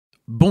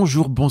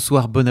Bonjour,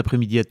 bonsoir, bon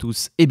après-midi à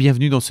tous et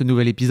bienvenue dans ce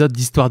nouvel épisode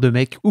d'Histoire de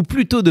Mecs, ou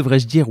plutôt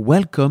devrais-je dire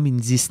welcome in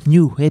this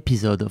new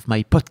episode of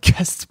my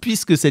podcast,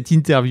 puisque cette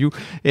interview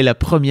est la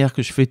première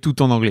que je fais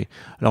tout en anglais.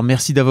 Alors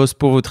merci d'avance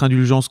pour votre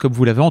indulgence, comme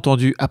vous l'avez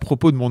entendu à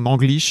propos de mon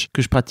anglish,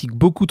 que je pratique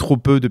beaucoup trop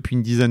peu depuis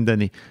une dizaine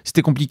d'années.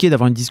 C'était compliqué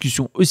d'avoir une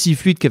discussion aussi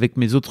fluide qu'avec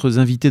mes autres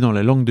invités dans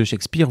la langue de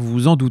Shakespeare, vous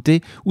vous en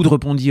doutez, ou de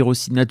répondre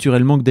aussi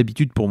naturellement que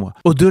d'habitude pour moi.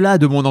 Au-delà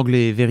de mon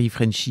anglais very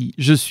Frenchy,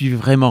 je suis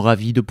vraiment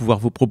ravi de pouvoir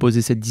vous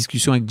proposer cette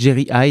discussion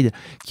avec Hyde,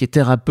 qui est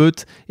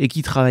thérapeute et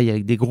qui travaille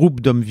avec des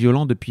groupes d'hommes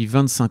violents depuis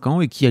 25 ans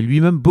et qui a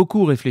lui-même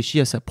beaucoup réfléchi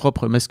à sa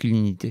propre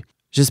masculinité.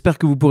 J'espère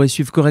que vous pourrez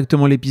suivre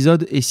correctement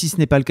l'épisode et si ce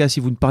n'est pas le cas, si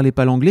vous ne parlez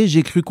pas l'anglais,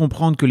 j'ai cru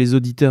comprendre que les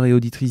auditeurs et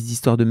auditrices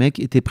d'Histoire de Mecs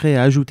étaient prêts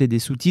à ajouter des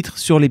sous-titres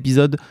sur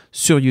l'épisode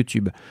sur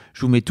YouTube.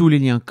 Je vous mets tous les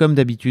liens comme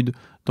d'habitude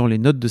dans les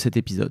notes de cet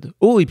épisode.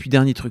 Oh, et puis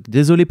dernier truc,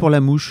 désolé pour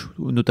la mouche,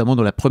 notamment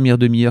dans la première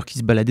demi-heure qui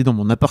se baladait dans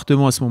mon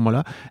appartement à ce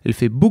moment-là, elle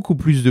fait beaucoup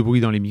plus de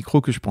bruit dans les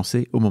micros que je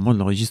pensais au moment de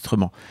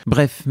l'enregistrement.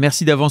 Bref,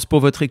 merci d'avance pour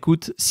votre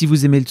écoute. Si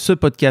vous aimez ce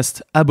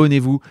podcast,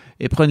 abonnez-vous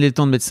et prenez le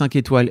temps de mettre 5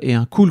 étoiles et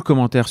un cool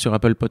commentaire sur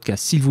Apple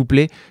Podcast, s'il vous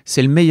plaît,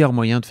 c'est le meilleur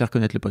moyen de faire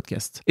connaître le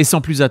podcast. Et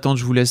sans plus attendre,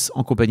 je vous laisse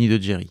en compagnie de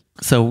Jerry.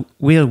 So,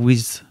 we're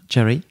with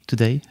Jerry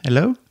today.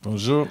 Hello.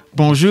 Bonjour.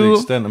 Bonjour. To the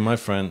extent of my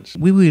French.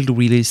 We will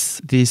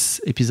release this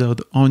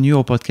episode on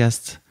your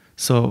podcast.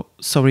 So,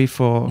 sorry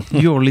for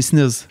your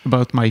listeners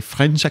about my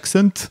French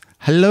accent.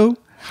 Hello.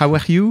 How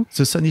are you?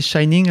 The sun is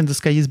shining and the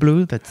sky is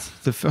blue. That's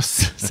the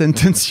first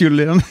sentence you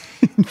learn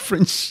in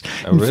French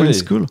in really? French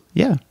school.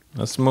 Yeah.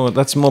 That's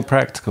more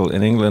practical.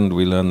 In England,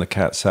 we learn the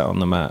cat sat on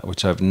the mat,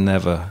 which I've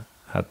never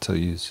had to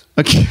use.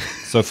 Okay.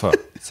 So far.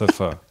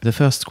 The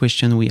first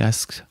question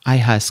I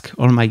ask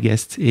all my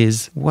guests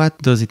is, what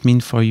does it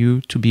mean for you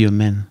to be a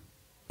man?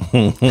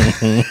 I'm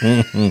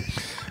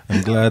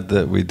glad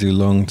that we do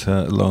long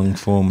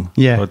form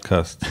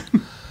podcast.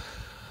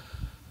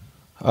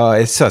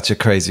 It's such a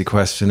crazy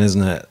question,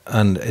 isn't it?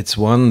 And it's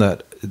one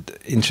that,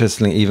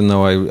 interestingly, even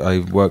though I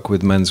work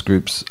with men's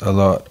groups a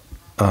lot,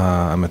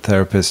 I'm a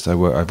therapist,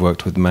 I've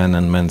worked with men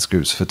and men's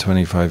groups for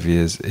 25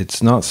 years,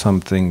 it's not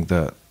something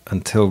that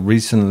until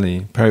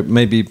recently,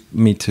 maybe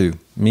me too,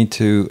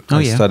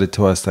 I started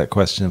to ask that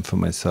question for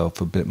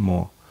myself a bit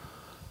more.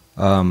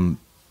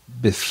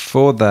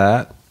 Before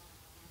that,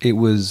 it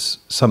was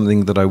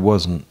something that I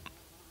wasn't.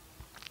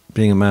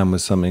 Being a man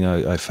was something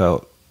I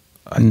felt,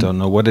 I don't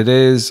know what it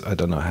is, I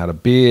don't know how to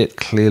be it.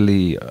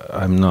 Clearly,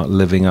 I'm not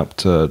living up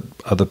to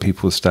other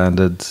people's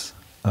standards.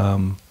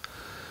 And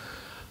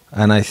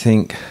I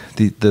think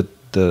the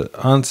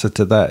answer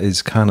to that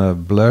is kind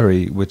of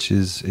blurry, which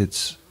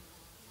is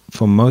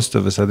for most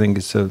of us, I think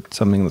it's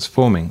something that's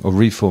forming or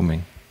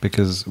reforming,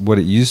 because what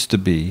it used to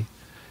be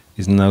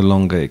is no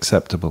longer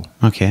acceptable.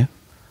 Okay.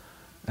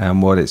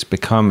 And what it's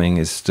becoming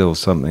is still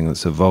something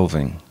that's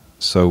evolving.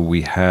 So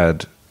we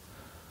had,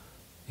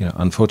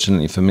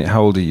 unfortunately for me,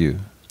 how old are you?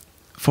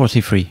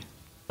 43.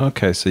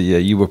 Okay, so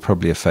you were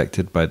probably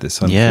affected by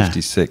this. I'm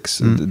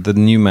 56. The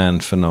new man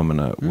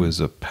phenomena was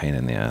a pain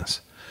in the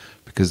ass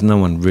because no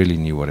one really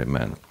knew what it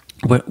meant.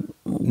 What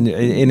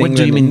England,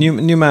 do you mean?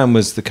 New man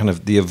was the kind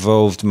of the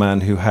evolved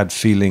man who had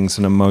feelings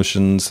and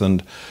emotions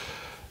and,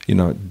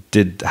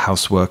 did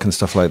housework and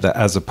stuff like that,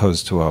 as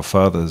opposed to our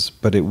fathers.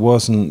 But it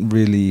wasn't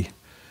really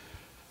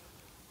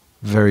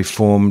very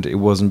formed, it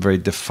wasn't very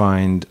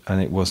defined,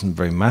 and it wasn't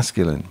very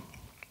masculine.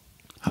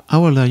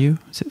 How old are you?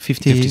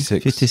 56.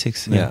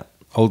 56, yeah.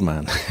 Old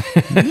man.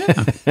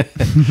 Yeah.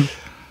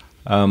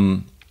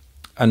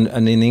 And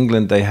in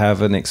England, they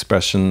have an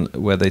expression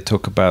where they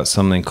talk about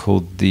something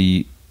called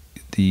the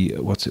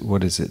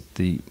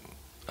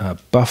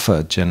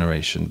buffer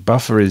generation.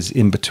 Buffer is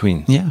in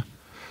between. Yeah.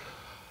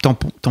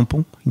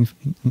 Tampon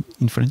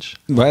in French.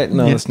 Right?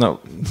 No, that's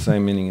not the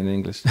same meaning in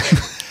English.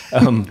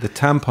 The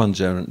tampon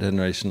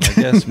generation, I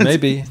guess.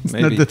 Maybe.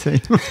 Not the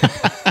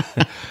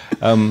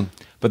same.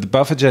 But the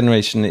buffer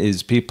generation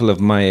is people of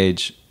my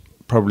age,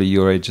 probably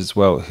your age as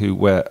well,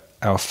 where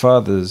our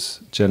father's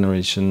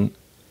generation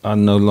are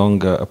no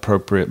longer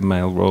appropriate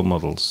male role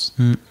models.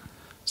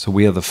 So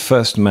we are the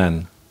first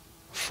men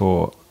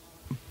for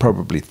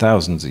probably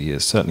thousands of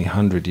years, certainly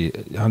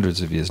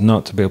hundreds of years,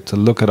 not to be able to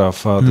look at our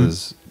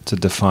fathers to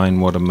define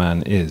what a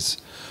man is.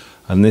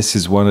 And this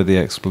is one of the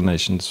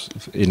explanations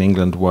in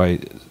England why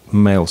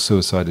male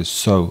suicide is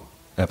so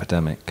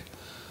epidemic.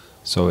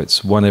 So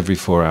it's 1 every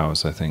 4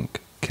 hours, I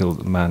think,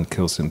 man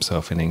kills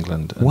himself in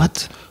England. And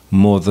what?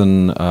 More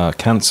than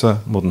cancer,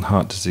 more than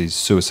heart disease,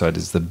 suicide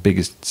is the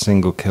biggest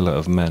single killer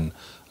of men.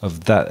 Of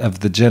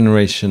the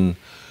generation,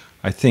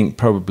 I think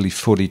probably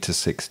 40 to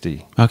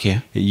 60.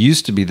 Okay. It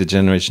used to be the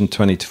generation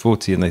 20 to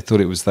 40, and they thought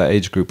it was that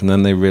age group, and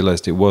then they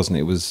realized it wasn't.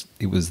 It was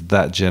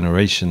that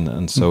generation,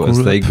 and so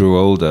as they grew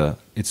older,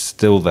 it's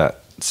still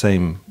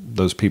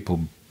those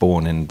people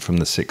born from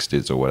the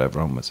 60s or whatever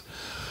onwards.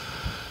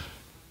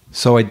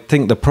 So I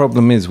think the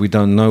problem is we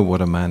don't know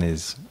what a man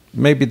is.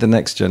 Maybe the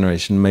next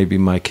generation, maybe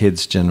my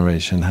kids'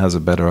 generation has a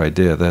better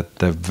idea.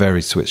 They're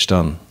very switched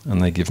on,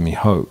 and they give me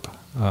hope.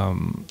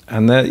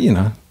 And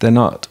they're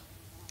not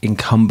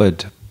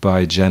encumbered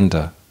by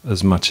gender.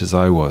 as much as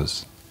I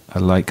was. I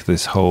like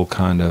this whole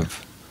kind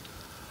of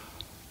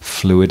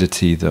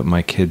fluidity that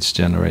my kids'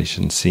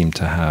 generation seem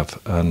to have,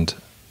 and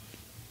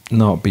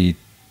not be.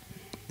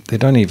 They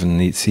don't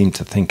even seem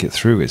to think it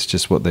through. It's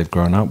just what they've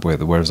grown up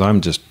with. Whereas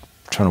I'm just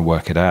trying to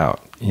work it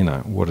out.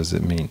 What does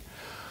it mean?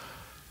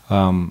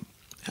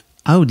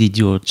 How did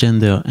your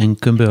gender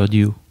encumbered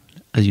you,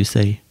 as you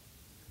say?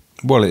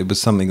 Well, it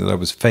was something that I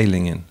was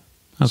failing in.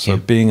 Okay. So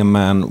being a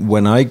man,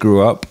 when I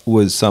grew up,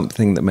 was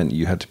something that meant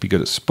you had to be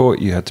good at sport,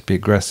 you had to be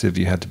aggressive,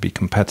 you had to be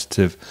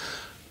competitive.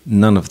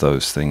 None of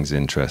those things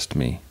interest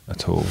me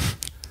at all.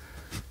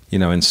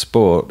 In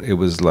sport, it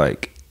was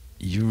like,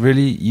 you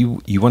really,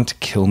 you want to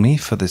kill me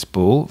for this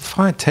ball?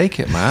 Fine, take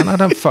it, man. I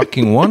don't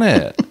fucking want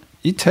it.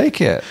 You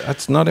take it.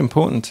 That's not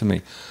important to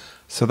me.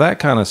 So that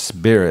kind of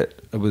spirit,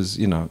 it was,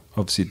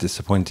 obviously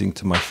disappointing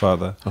to my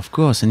father. Of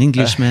course, an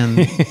Englishman,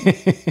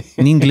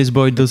 an English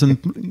boy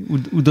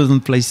who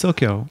doesn't play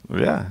soccer.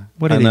 Yeah.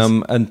 What it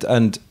is.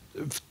 And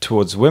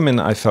towards women,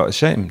 I felt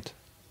ashamed.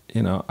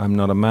 I'm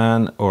not a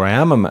man, or I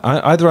am a man.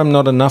 Either I'm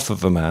not enough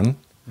of a man,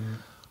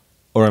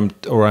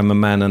 or I'm a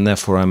man, and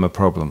therefore I'm a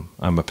problem.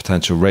 I'm a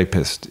potential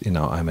rapist.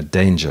 I'm a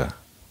danger.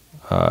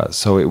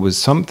 So it was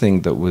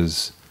something that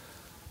was,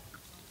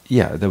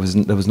 there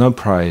was no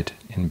pride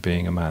in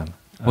being a man.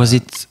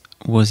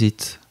 Was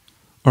it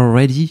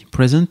already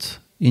present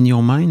in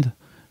your mind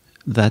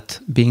that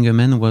being a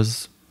man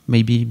was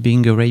maybe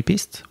being a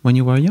rapist when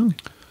you were young?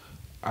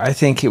 I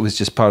think it was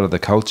just part of the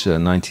culture,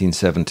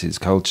 1970s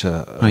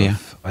culture. Yeah.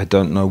 I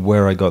don't know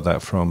where I got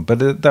that from,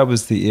 but that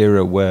was the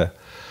era where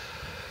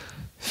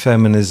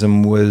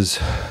feminism was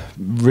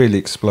really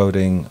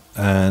exploding,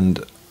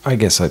 and I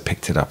guess I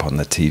picked it up on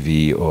the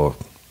TV or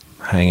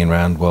hanging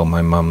around while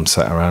my mum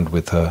sat around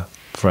with her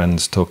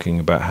friends talking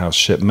about how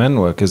shit men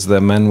were, because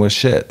their men were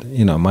shit.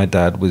 My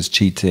dad was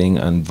cheating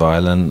and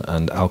violent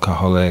and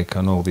alcoholic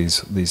and all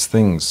these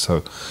things.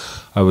 So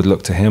I would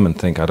look to him and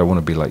think, I don't want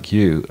to be like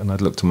you. And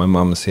I'd look to my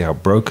mum and see how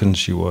broken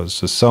she was.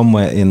 So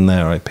somewhere in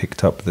there, I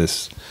picked up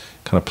this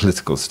kind of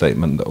political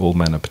statement that all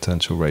men are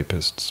potential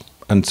rapists.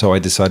 And so I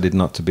decided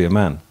not to be a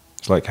man.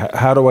 It's like,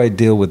 how do I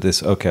deal with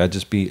this? Okay, I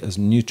just be as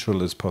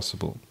neutral as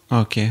possible.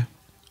 Okay.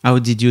 How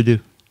did you do?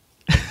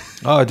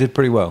 Oh, I did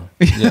pretty well.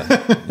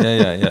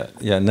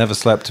 Yeah. Never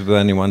slept with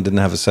anyone. Didn't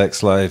have a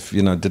sex life.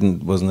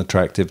 Wasn't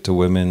attractive to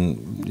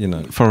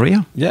women. For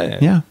real?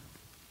 Yeah.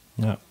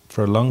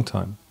 For a long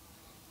time.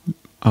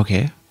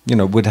 Okay.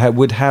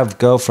 Would have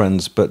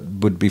girlfriends, but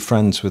would be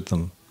friends with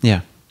them.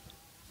 Yeah.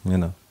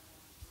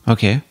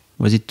 Okay.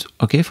 Was it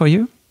okay for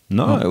you?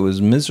 No, It was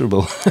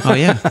miserable. Oh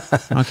yeah.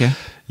 Okay.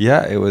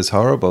 Yeah, it was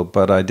horrible.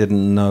 But I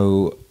didn't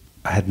know.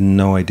 I had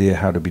no idea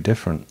how to be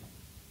different.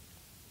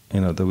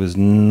 There was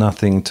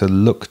nothing to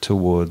look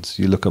towards.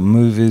 You look at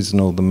movies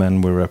and all the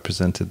men were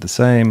represented the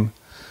same.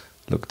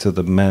 Look to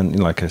the men,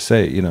 like I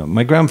say,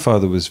 my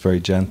grandfather was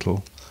very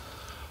gentle.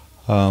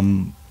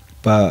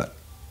 But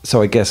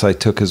so I guess I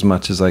took as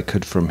much as I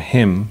could from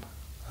him.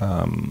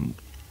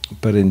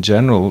 But in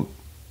general,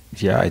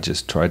 I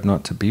just tried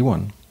not to be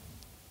one.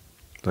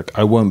 Like,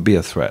 I won't be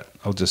a threat.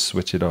 I'll just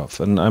switch it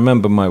off. And I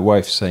remember my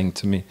wife saying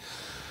to me,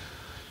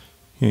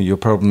 your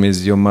problem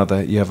is you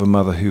have a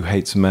mother who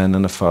hates men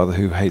and a father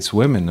who hates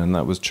women, and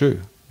that was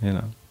true,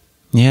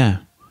 Yeah.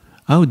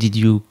 How did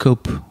you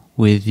cope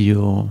with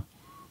your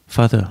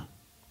father?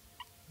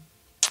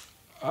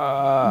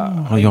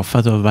 Or your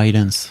father's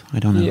violence? I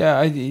don't know.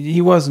 Yeah,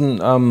 he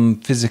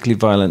wasn't physically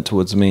violent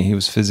towards me. He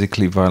was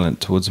physically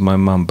violent towards my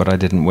mum, but I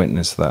didn't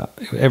witness that.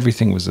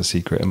 Everything was a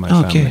secret in my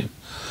family.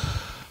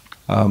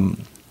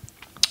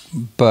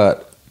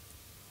 But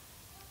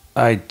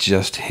I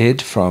just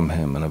hid from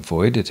him and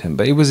avoided him.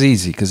 But it was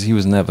easy because he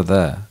was never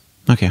there.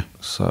 Okay.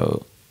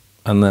 So,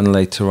 and then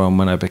later on,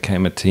 when I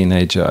became a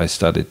teenager, I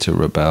started to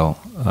rebel.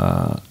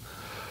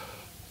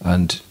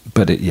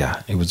 But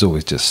it was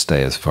always just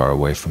stay as far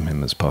away from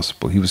him as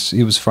possible. He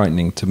was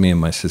frightening to me and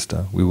my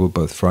sister. We were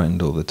both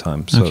frightened all the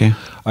time. So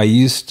I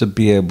used to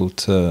be able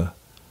to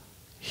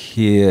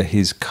hear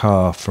his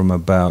car from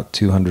about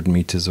 200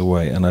 meters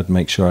away, and I'd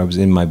make sure I was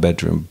in my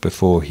bedroom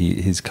before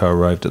his car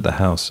arrived at the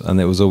house. And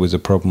there was always a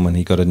problem when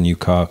he got a new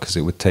car, because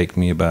it would take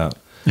me about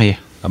a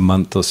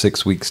month or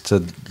 6 weeks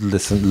to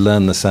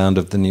learn the sound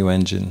of the new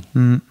engine.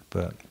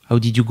 But how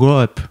did you grow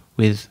up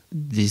with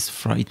this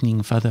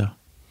frightening father?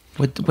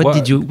 What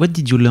did you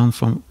learn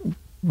from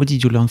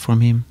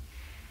him?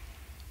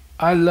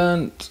 I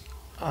learned.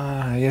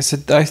 Yes,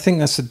 I think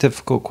that's a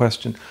difficult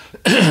question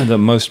that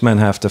most men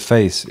have to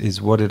face,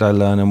 is what did I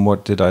learn and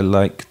what did I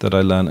like that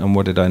I learned and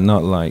what did I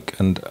not like?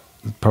 And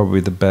probably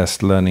the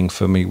best learning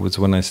for me was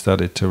when I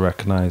started to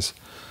recognize,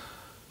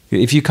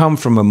 if you come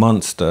from a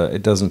monster,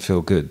 it doesn't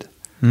feel good.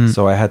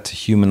 So I had to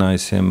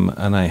humanize him,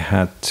 and I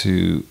had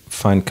to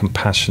find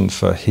compassion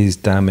for his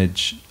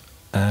damage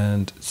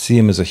and see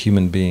him as a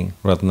human being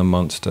rather than a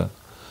monster.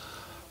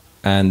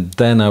 And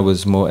then I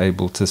was more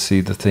able to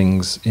see the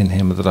things in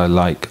him that I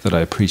like, that I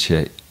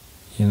appreciate,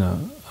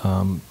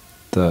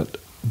 that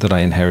I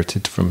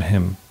inherited from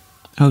him.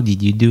 How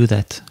did you do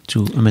that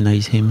to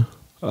humanize him?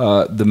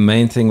 The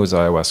main thing was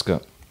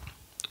ayahuasca.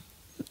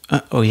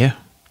 Oh yeah.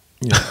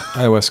 Yeah,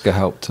 ayahuasca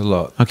helped a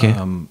lot. Okay.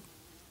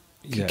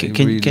 Yeah,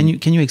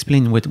 can you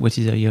explain what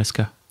is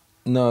ayahuasca?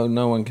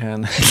 No one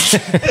can.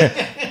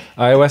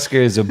 Ayahuasca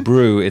is a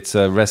brew. It's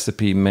a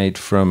recipe made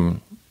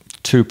from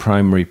 2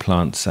 primary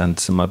plants and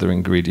some other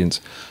ingredients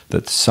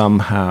that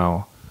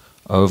somehow,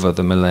 over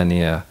the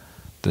millennia,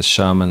 the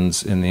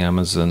shamans in the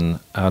Amazon,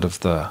 out of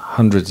the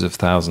hundreds of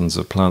thousands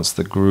of plants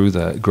that grow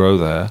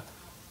there,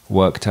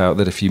 worked out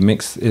that if you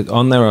mix it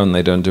on their own,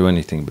 they don't do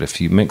anything. But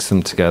if you mix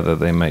them together,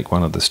 they make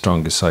one of the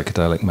strongest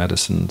psychedelic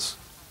medicines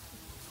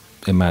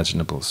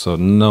imaginable. So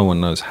no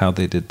one knows how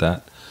they did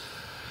that.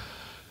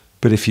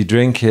 But if you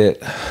drink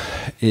it,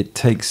 it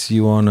takes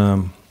you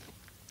on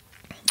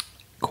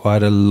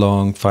quite a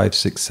long 5,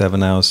 6,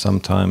 7 hours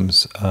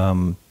sometimes.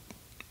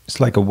 It's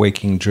like a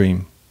waking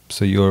dream.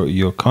 So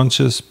you're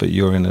conscious, but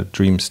you're in a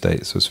dream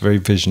state. So it's very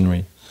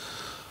visionary.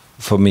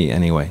 For me,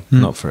 anyway,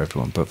 not for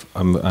everyone, but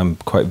I'm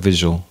quite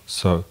visual.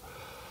 So,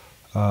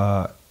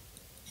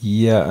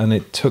 yeah, and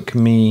it took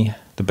me.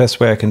 The best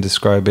way I can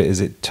describe it is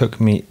it took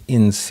me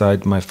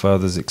inside my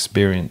father's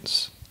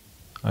experience.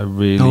 I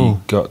really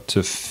got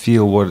to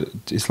feel what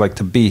it's like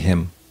to be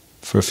him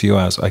for a few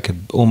hours. I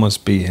could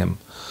almost be him,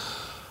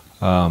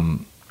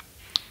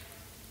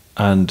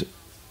 and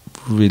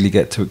really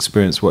get to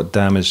experience what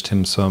damaged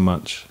him so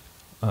much.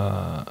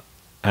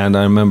 And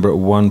I remember at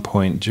one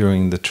point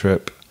during the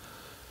trip,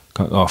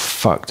 going, oh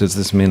fuck, does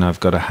this mean I've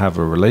got to have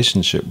a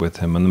relationship with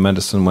him? And the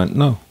medicine went,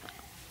 no,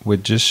 we're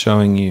just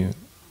showing you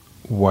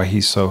why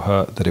he's so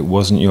hurt, that it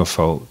wasn't your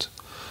fault,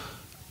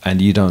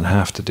 and you don't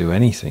have to do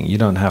anything. You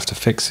don't have to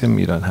fix him,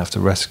 you don't have to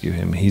rescue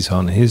him. He's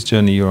on his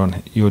journey, you're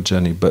on your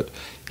journey, but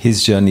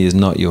his journey is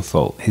not your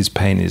fault. His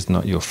pain is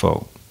not your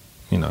fault.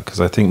 You know, because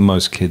I think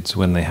most kids,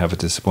 when they have a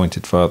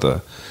disappointed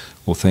father,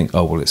 will think,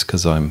 oh well, it's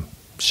because I'm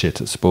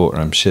shit at sport, or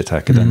I'm shit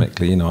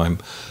academically. You know,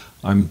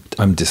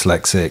 I'm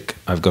dyslexic,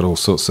 I've got all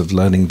sorts of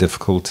learning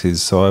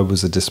difficulties, so I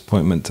was a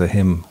disappointment to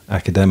him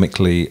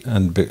academically,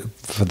 and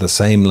for the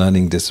same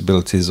learning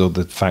disabilities, or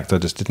the fact I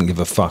just didn't give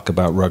a fuck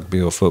about rugby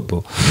or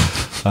football,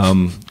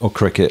 or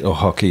cricket or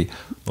hockey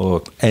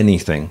or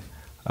anything.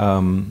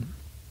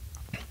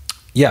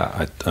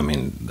 Yeah, I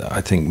mean,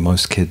 I think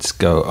most kids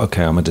go,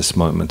 okay, I'm a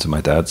disappointment to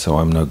my dad, so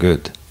I'm no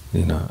good,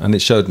 you know. And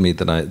it showed me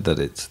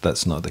that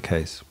that's not the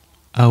case.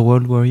 How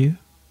old were you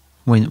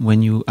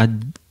when you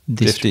had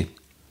this? 50.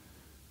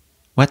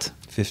 What?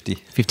 50.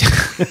 50.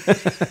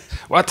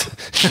 What?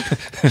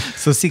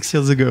 So 6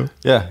 years ago.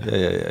 Yeah.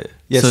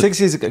 Yeah, so 6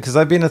 years ago, because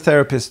I've been a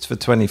therapist for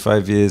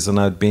 25 years, and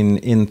I'd been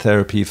in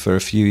therapy for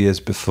a few years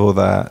before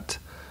that.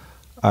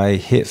 I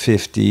hit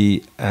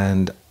 50,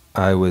 and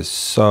I was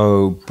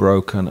so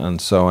broken and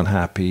so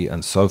unhappy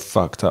and so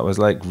fucked up. I was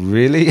like,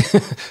 really?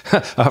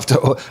 After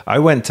all, I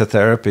went to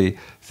therapy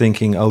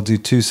thinking I'll do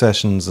 2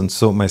 sessions and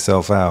sort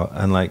myself out,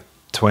 and like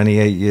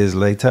 28 years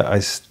later,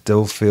 I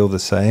still feel the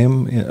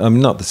same. I'm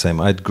not the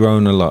same. I'd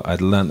grown a lot. I'd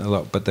learned a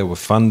lot, but there were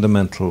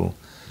fundamental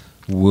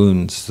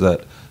wounds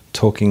that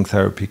talking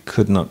therapy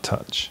could not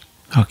touch.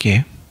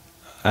 Okay.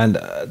 And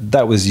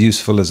that was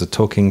useful as a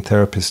talking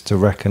therapist to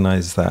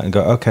recognize that and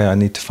go, okay, I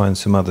need to find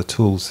some other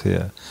tools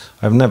here.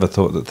 I've never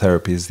thought that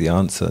therapy is the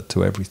answer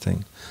to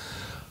everything.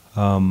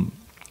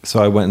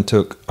 So I went and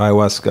took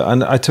ayahuasca,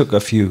 and I took a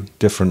few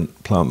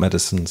different plant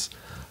medicines.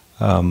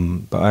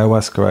 But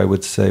ayahuasca, I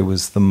would say,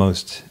 was the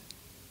most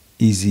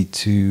easy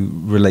to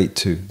relate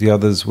to. The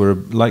others were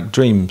like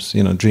dreams.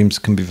 You know, dreams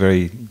can be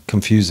very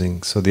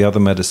confusing. So the other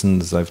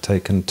medicines I've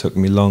taken took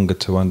me longer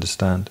to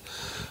understand.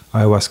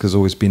 Ayahuasca's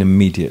always been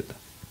immediate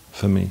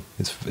for me.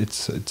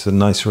 It's a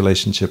nice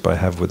relationship I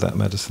have with that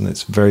medicine.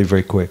 It's very,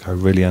 very quick. I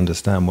really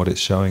understand what it's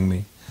showing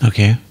me.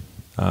 Okay.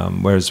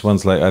 Whereas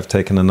ones like I've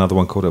taken another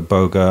one called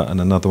Iboga and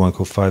another one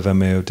called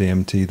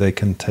 5-MeO-DMT, they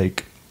can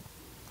take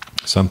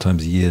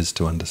sometimes years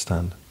to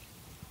understand.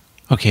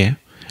 Okay.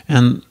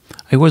 And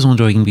I was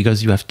wondering,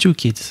 because you have 2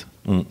 kids,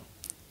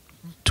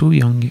 2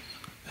 young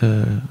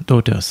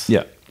daughters.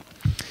 Yeah.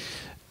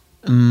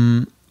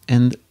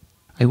 And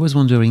I was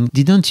wondering,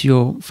 didn't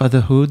your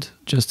fatherhood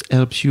just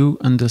help you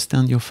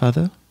understand your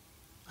father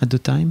at the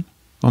time?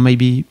 Or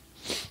maybe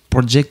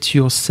project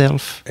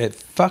yourself? It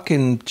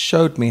fucking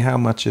showed me how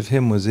much of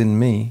him was in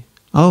me.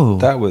 Oh.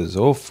 That was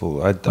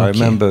awful. I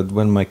remember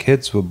when my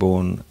kids were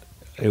born,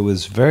 it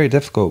was very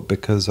difficult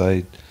because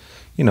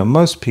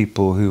most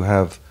people who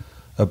have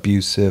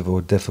abusive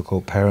or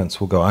difficult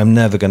parents will go, I'm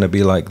never going to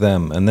be like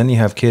them. And then you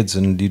have kids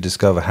and you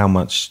discover how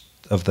much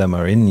of them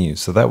are in you.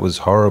 So that was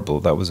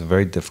horrible. That was a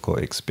very difficult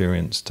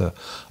experience, to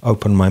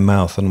open my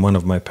mouth and one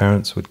of my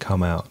parents would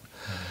come out.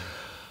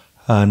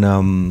 And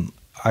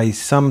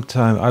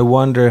I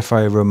wonder if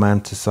I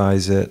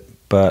romanticize it,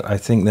 but I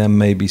think there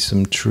may be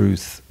some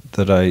truth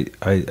that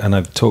and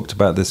I've talked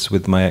about this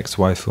with my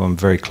ex-wife, who I'm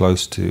very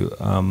close to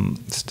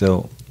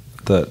still,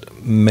 that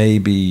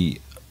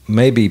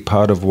maybe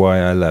part of why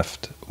I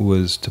left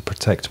was to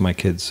protect my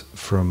kids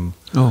from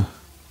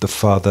the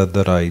father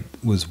that I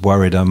was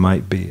worried I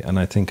might be. And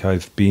I think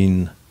I've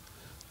been,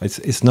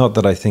 it's not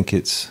that I think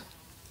it's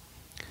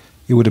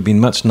it would have been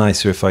much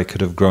nicer if I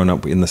could have grown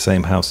up in the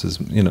same house as,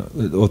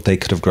 or they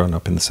could have grown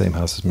up in the same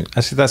house as me.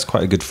 Actually, that's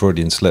quite a good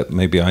Freudian slip.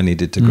 Maybe I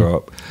needed to grow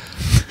up.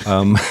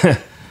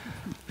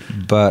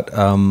 But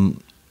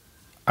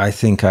I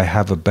think I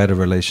have a better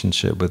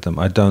relationship with them.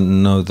 I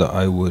don't know that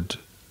I would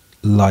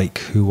like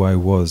who I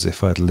was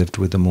if I'd lived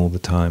with them all the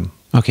time.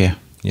 Okay.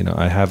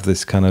 I have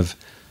this kind of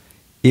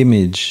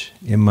image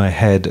in my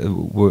head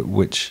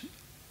which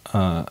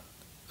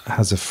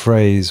has a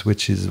phrase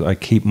which is, I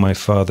keep my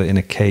father in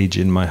a cage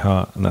in my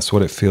heart, and that's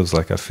what it feels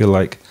like. I feel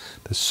like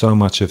there's so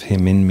much of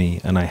him in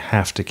me and I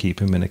have to keep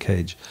him in a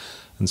cage.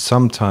 And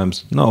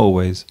sometimes, not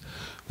always,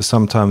 but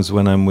sometimes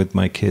when I'm with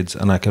my kids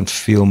and I can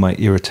feel my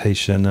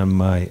irritation and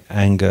my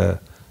anger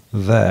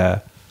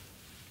there,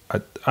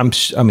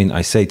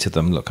 I say to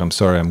them, look, I'm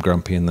sorry, I'm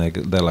grumpy, and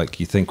they're like,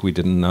 you think we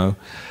didn't know?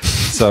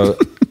 So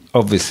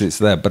obviously it's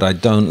there, but I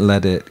don't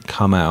let it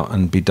come out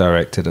and be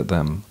directed at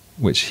them,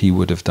 which he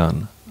would have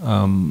done.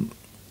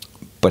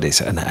 But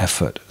it's an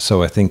effort.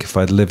 So I think if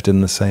I'd lived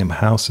in the same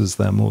house as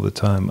them all the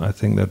time, I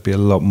think there'd be a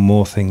lot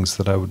more things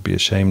that I would be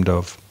ashamed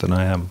of than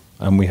I am.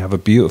 And we have a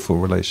beautiful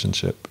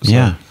relationship. So,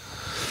 yeah.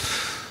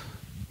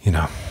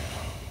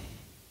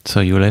 So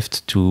you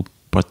left to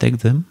protect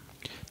them?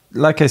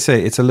 Like I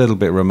say, it's a little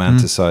bit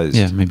romanticized.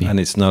 Yeah, maybe. And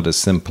it's not as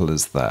simple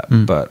as that.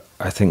 But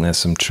I think there's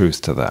some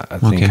truth to that. I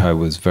think I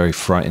was very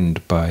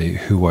frightened by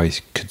who I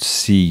could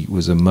see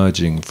was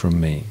emerging from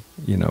me,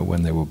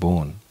 when they were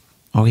born.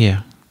 Oh,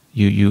 yeah.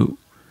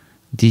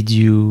 Did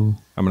you...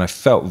 I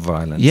felt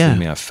violence in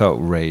me. I felt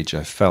rage.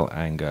 I felt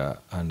anger.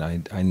 And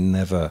I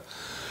never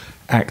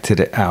acted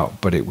it out,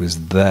 but it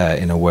was there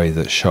in a way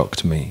that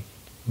shocked me.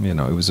 It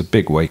was a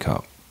big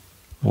wake-up.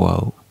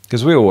 Wow.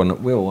 Because we all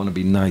want to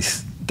be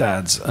nice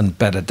dads and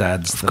better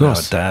dads than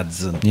our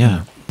dads. And,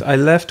 yeah. I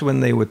left when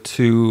they were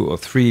 2 or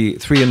 3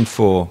 and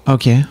 4.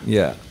 Okay.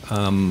 Yeah.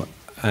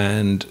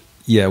 And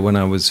yeah, when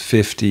I was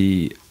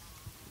 50,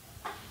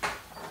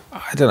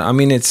 I don't know.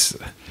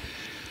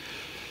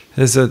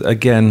 There's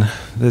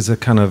a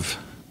kind of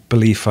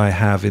belief I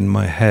have in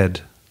my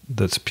head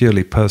that's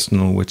purely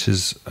personal, which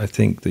is, I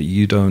think that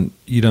you don't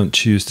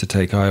choose to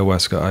take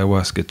ayahuasca.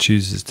 Ayahuasca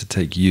chooses to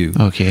take you.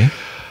 Okay.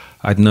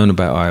 I'd known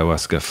about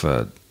ayahuasca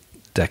for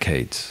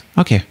decades.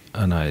 Okay.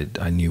 And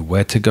I knew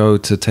where to go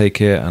to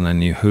take it, and I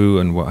knew who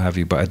and what have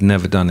you, but I'd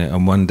never done it.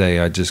 And one day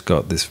I just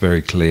got this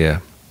very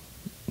clear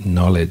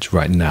knowledge,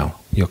 right now,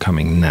 you're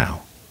coming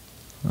now.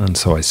 And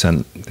so I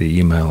sent the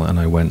email and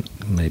I went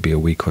maybe a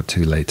week or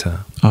 2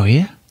 later. Oh,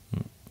 yeah?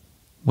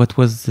 What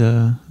was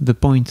the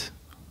point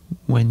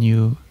when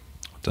you...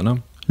 I don't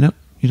know. No,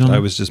 you don't know? I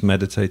was just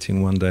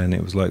meditating one day and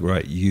it was like,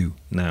 right, you,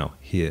 now,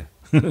 here.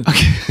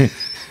 Okay.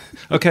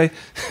 Okay.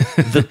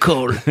 The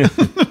call.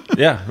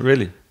 Yeah,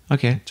 really.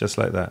 Okay. Just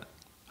like that.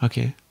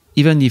 Okay.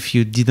 Even if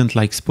you didn't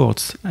like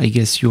sports, I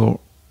guess you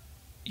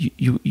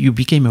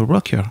became a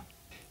rocker.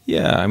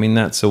 Yeah,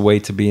 that's a way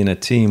to be in a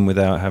team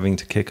without having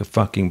to kick a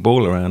fucking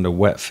ball around a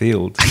wet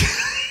field.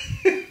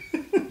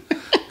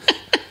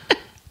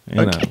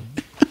 Okay.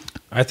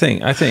 I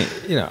think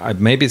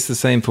maybe it's the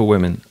same for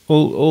women.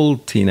 All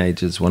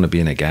teenagers want to be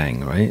in a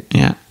gang, right?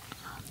 Yeah.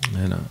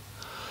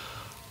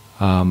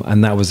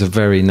 And that was a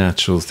very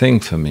natural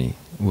thing for me,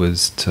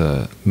 was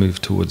to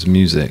move towards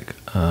music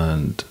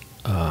and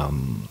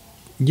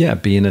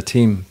be in a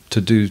team, to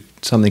do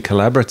something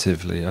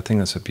collaboratively. I think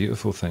that's a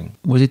beautiful thing.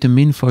 Was it a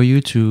mean for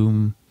you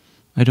to,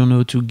 I don't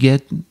know,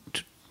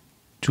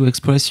 to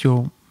express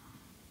your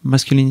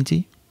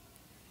masculinity?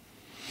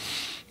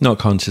 Not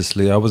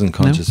consciously. I wasn't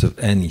conscious of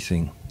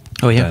anything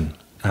then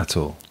at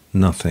all.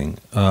 Nothing.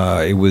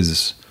 It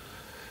was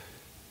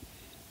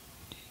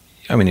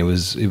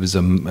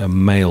a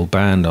male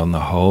band on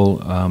the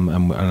whole,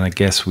 and I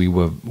guess we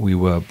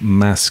were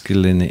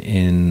masculine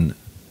in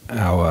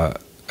our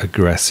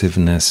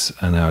aggressiveness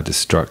and our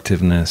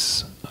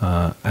destructiveness,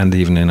 and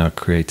even in our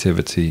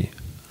creativity.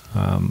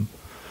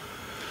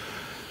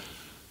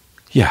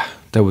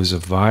 There was a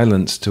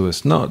violence to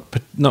us, not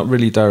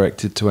really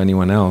directed to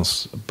anyone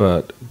else,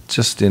 but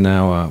just in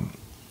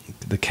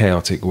the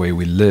chaotic way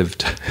we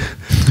lived.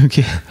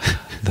 Okay.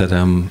 That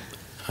I'm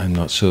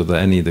not sure that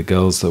any of the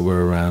girls that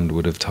were around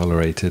would have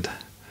tolerated.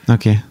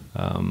 Okay.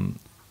 And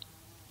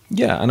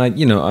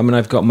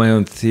I've got my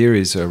own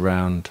theories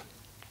around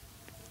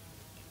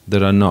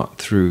that are not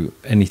through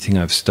anything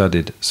I've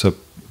studied. So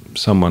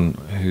someone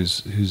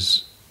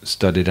who's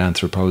studied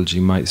anthropology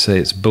might say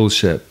it's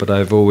bullshit, but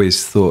I've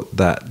always thought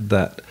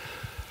that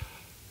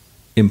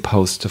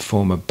impulse to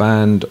form a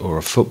band or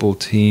a football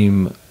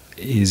team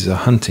is a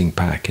hunting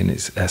pack in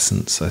its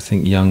essence. I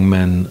think young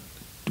men,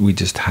 we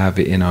just have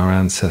it in our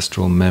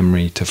ancestral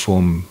memory to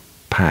form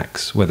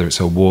packs, whether it's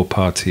a war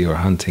party or a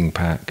hunting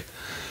pack.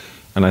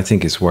 And I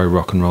think it's why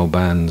rock and roll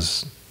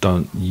bands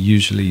don't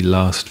usually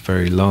last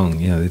very long.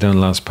 They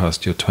don't last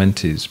past your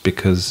 20s,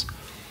 because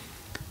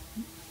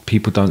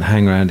people don't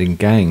hang around in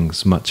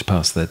gangs much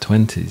past their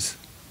 20s.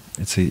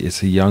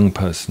 It's a young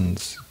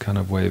person's kind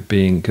of way of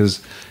being,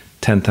 because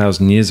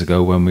 10,000 years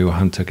ago when we were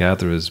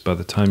hunter-gatherers, by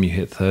the time you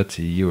hit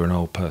 30, you were an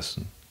old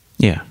person.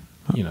 Yeah.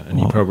 And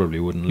you probably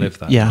wouldn't live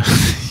that long.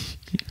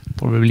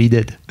 probably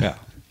dead. Yeah.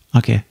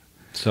 Okay.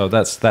 So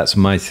that's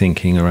my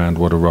thinking around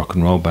what a rock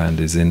and roll band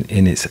is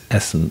in its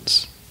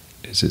essence.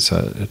 Is it's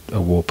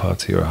a war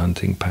party or a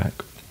hunting pack.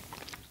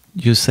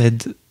 You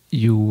said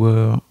you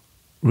were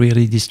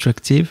really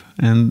destructive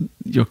and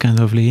you're kind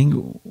of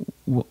living.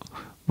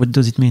 What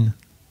does it mean?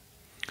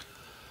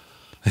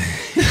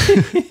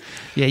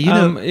 Yeah, you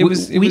know, it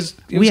was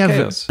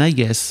chaos. I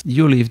guess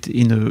you lived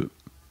in a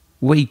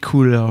way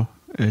cooler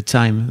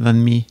time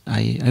than me.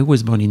 I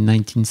was born in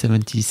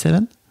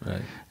 1977,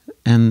 Right.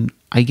 and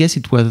I guess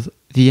it was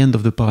the end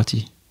of the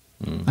party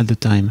at the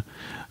time.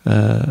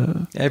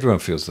 Everyone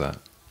feels that.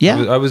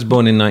 Yeah. I was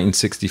born in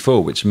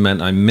 1964, which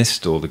meant I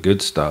missed all the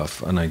good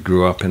stuff, and I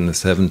grew up in the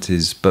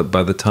 70s. But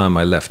by the time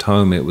I left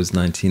home, it was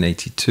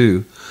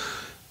 1982.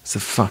 It's the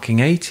fucking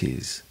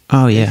 80s.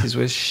 Oh, yeah. 80s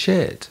was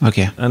shit.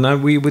 Okay.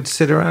 And we would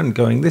sit around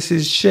going, this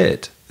is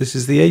shit. This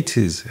is the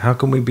 80s. How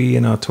can we be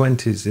in our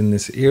 20s in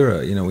this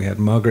era? You know, we had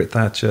Margaret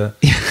Thatcher.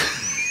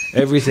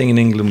 Everything in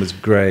England was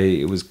grey.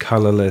 It was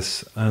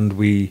colourless. And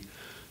we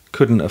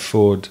couldn't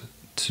afford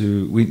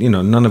to...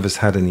 none of us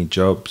had any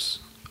jobs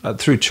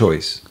through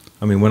choice.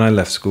 I mean, when I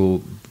left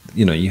school,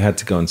 you had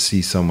to go and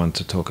see someone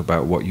to talk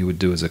about what you would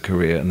do as a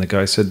career. And the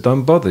guy said,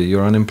 don't bother,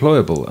 you're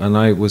unemployable. And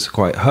I was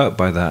quite hurt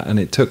by that. And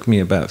it took me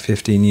about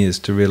 15 years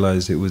to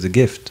realize it was a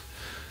gift.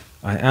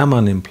 I am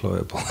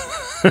unemployable.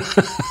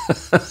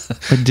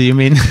 What do you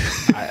mean?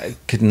 I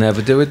could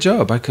never do a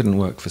job. I couldn't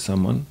work for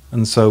someone.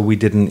 And so we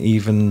didn't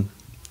even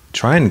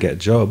try and get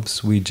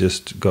jobs. We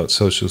just got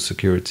Social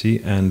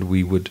Security, and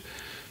we would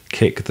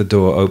kick the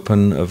door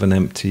open of an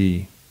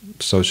empty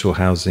social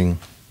housing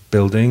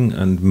building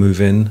and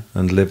move in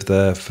and live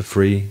there for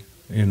free.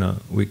 Do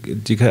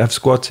you have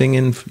squatting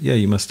in? Yeah,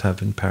 you must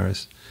have in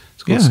Paris.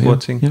 It's called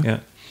squatting. Yeah.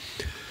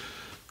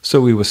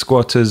 So we were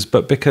squatters,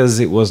 but because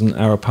it wasn't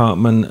our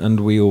apartment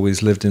and we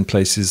always lived in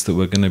places that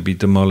were going to be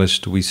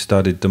demolished, we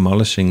started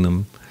demolishing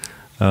them.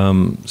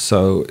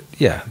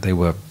 They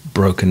were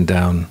broken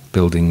down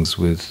buildings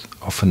with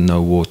often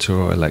no water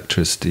or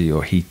electricity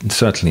or heat, and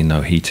certainly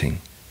no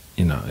heating.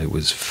 It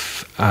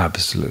was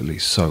absolutely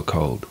so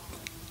cold.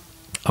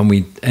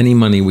 And any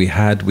money we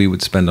had, we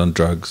would spend on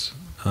drugs.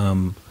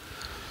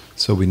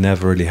 So we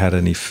never really had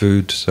any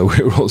food, so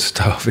we were all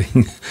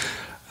starving.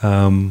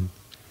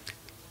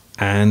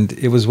 And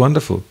it was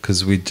wonderful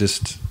because we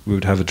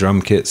would have a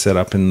drum kit set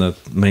up in the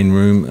main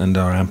room and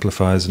our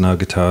amplifiers and our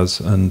guitars,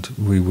 and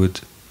we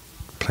would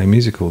play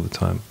music all the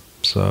time.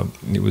 So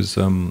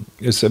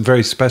it's a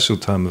very special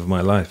time of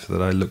my life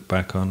that I look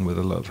back on with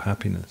a lot of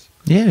happiness.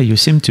 Yeah, you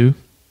seem to.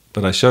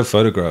 But I show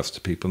photographs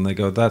to people and they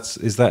go,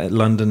 is that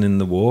London in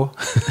the war?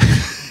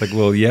 Like,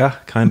 well, yeah,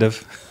 kind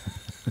of.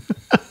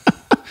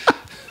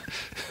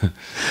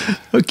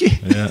 Okay.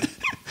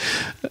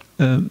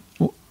 Yeah.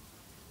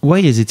 Why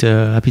is it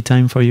a happy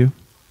time for you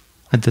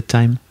at that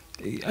time?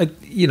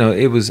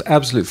 It was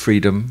absolute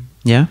freedom.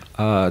 Yeah.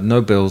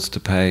 No bills to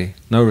pay,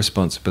 no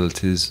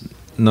responsibilities,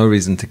 no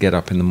reason to get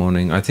up in the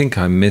morning. I think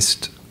I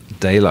missed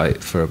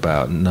daylight for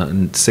about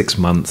 6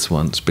 months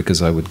once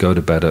because I would go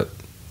to bed at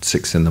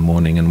 6 in the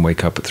morning and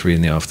wake up at 3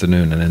 in the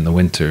afternoon, and in the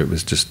winter it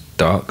was just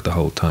dark the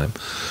whole time.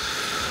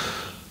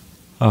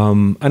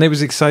 And it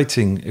was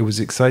exciting. It was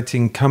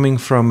exciting coming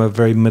from a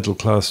very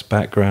middle-class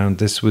background.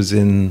 This was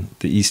in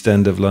the East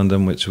End of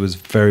London, which was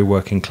very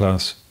working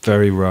class,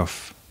 very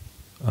rough,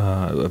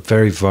 a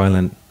very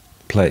violent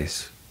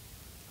place.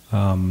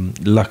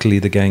 Luckily,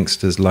 the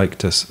gangsters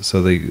liked us,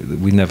 so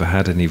we never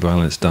had any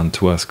violence done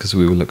to us because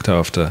we were looked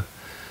after.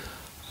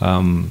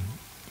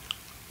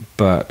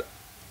 But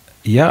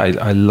yeah,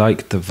 I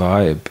liked the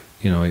vibe.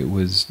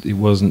 It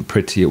wasn't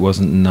pretty, it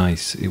wasn't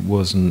nice, it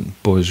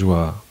wasn't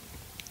bourgeois.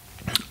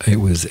 It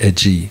was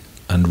edgy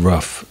and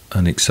rough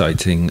and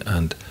exciting,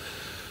 and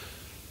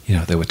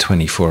there were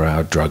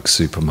 24-hour drug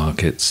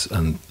supermarkets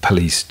and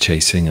police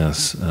chasing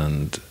us,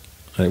 and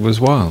it was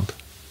wild.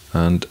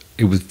 And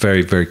it was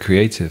very, very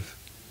creative,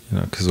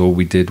 because all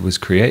we did was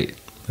create.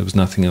 There was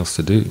nothing else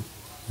to do,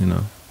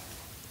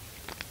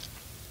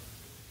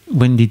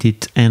 When did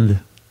it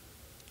end?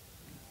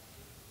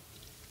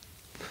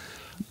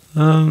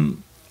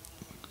 When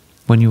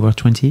you were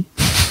 20?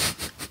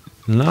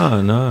 No,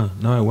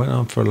 it went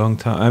on for a long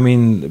time. I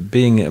mean,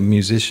 being a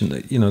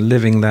musician,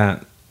 living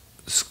that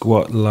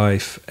squat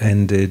life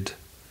ended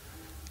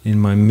in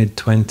my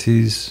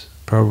mid-20s,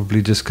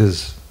 probably just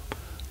because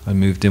I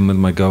moved in with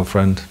my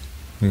girlfriend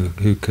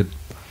who could,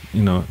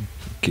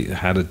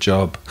 had a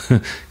job,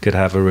 could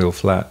have a real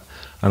flat.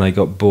 And I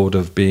got bored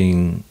of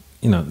being,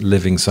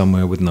 living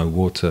somewhere with no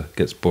water.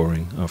 Gets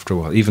boring after a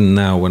while. Even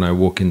now when I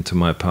walk into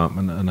my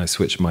apartment and I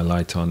switch my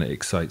light on, it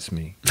excites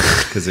me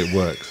because it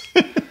works.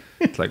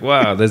 It's like,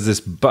 wow, there's this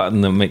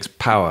button that makes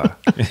power.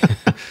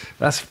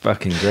 That's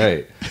fucking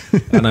great.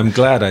 And I'm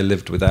glad I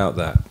lived without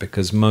that,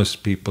 because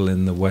most people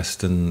in the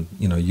Western,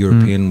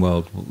 European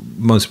world,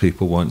 most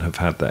people won't have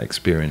had that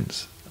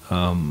experience.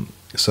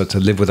 So to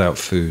live without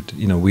food,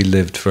 we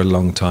lived for a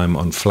long time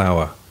on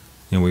flour.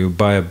 We would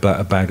buy a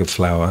bag of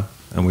flour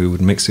and we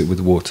would mix it with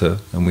water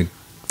and we'd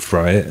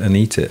fry it and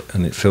eat it,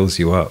 and it fills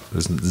you up.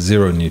 There's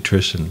zero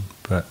nutrition,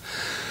 But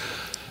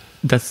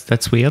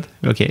that's weird.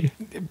 Okay,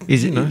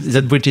 is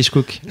that British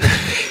cook?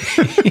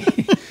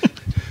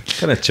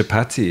 Kind of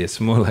chapati. It's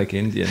more like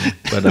Indian.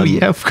 But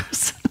yeah, of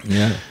course.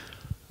 Yeah,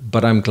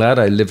 but I'm glad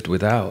I lived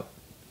without,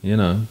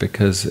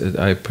 because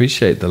I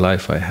appreciate the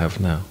life I have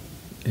now.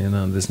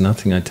 There's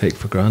nothing I take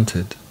for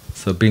granted.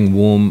 So being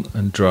warm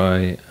and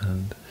dry,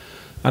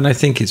 and I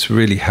think it's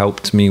really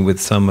helped me with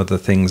some of the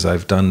things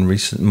I've done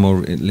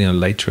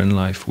later in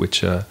life,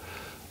 which are,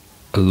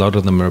 a lot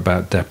of them are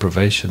about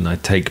deprivation. I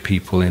take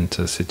people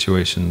into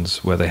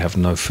situations where they have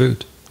no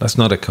food. That's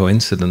not a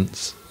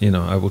coincidence.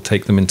 I will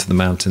take them into the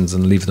mountains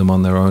and leave them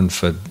on their own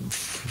for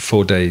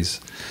 4 days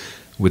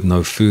with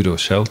no food or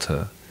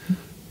shelter,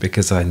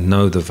 because I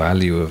know the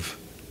value of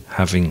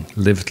having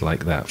lived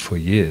like that for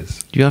years.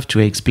 You have to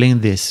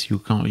explain this. You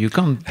can't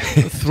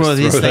throw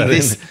this like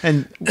this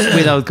and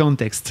without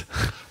context.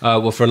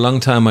 Well, for a long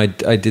time, I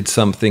did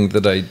something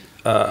that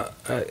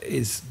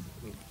is,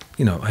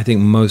 I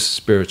think most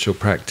spiritual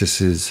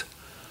practices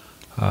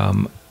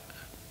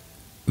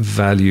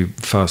value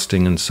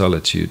fasting and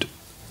solitude.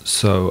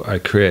 So I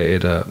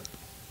created a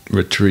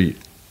retreat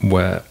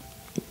where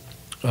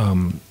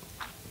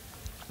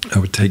I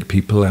would take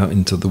people out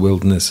into the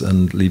wilderness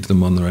and leave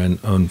them on their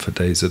own for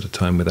days at a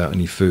time without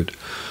any food.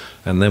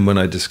 And then when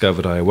I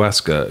discovered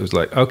ayahuasca, it was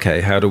like,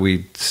 okay,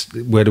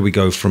 where do we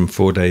go from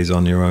 4 days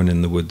on your own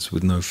in the woods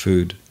with no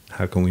food?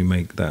 How can we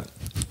make that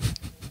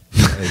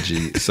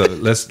edgy? So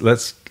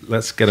let's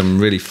get them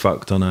really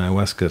fucked on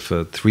ayahuasca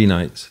for 3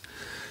 nights,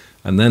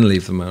 and then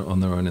leave them on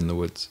their own in the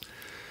woods.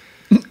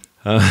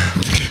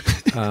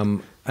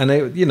 And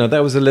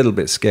that was a little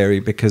bit scary,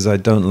 because I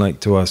don't like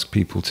to ask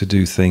people to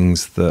do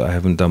things that I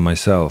haven't done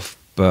myself,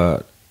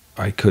 but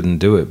I couldn't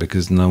do it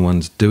because no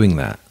one's doing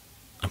that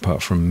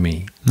apart from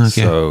me. Okay.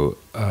 So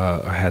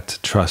I had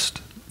to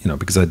trust,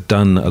 because I'd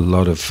done a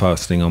lot of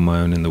fasting on my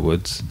own in the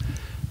woods,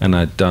 and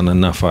I'd done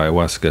enough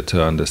ayahuasca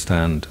to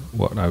understand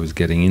what I was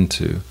getting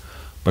into,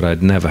 but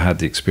I'd never had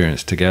the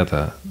experience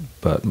together.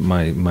 But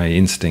my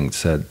instinct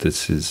said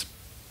this is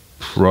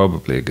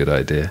probably a good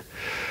idea.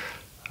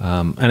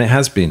 And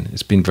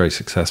it's been very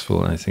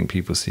successful, and I think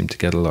people seem to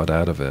get a lot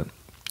out of it.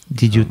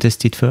 Did you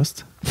test it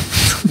first?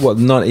 Well,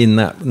 not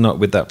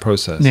with that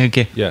process.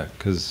 Okay. Yeah,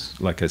 because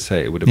like I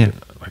say, it would have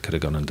been, I could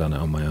have gone and done it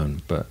on my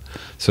own. But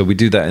so we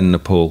do that in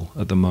Nepal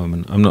at the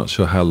moment. I'm not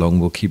sure how long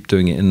we'll keep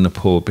doing it in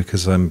Nepal,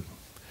 because I'm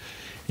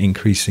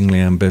increasingly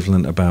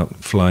ambivalent about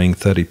flying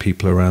 30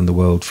 people around the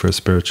world for a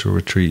spiritual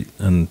retreat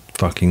and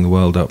fucking the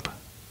world up.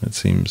 It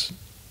seems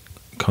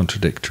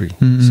contradictory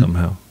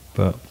somehow.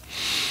 But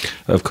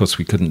of course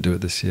we couldn't do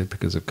it this year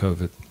because of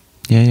COVID.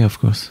 Yeah, of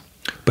course.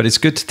 But it's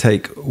good to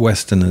take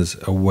Westerners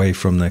away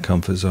from their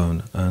comfort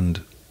zone.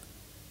 And,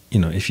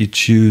 if you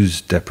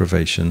choose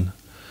deprivation,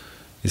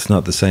 it's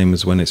not the same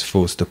as when it's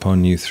forced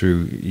upon you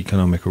through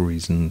economical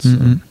reasons,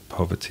 or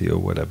poverty or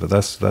whatever.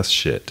 That's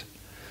shit.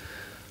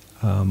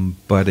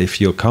 But if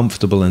you're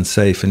comfortable and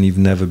safe and you've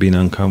never been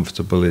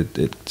uncomfortable,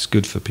 it's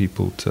good for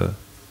people to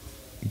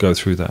go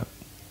through that.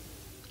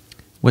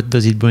 What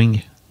does it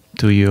bring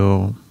to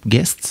your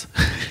guests?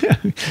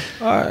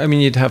 I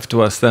mean, you'd have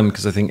to ask them,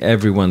 because I think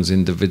everyone's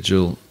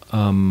individual.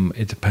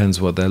 It depends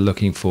what they're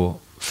looking for.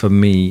 For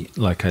me,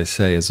 like I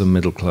say, as a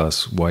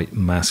middle-class white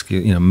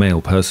masculine,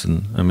 male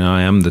person, I mean,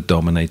 I am the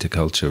dominator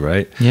culture,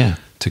 right? Yeah.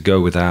 To go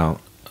without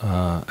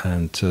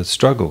and to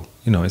struggle,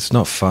 it's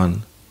not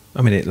fun.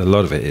 I mean, a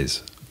lot of it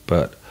is,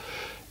 but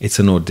it's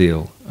an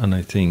ordeal. And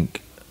I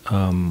think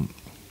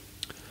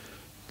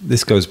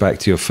this goes back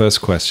to your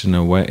first question.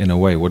 In a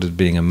way, what does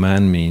being a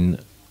man mean?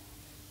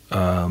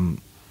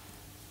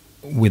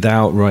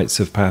 Without rites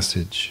of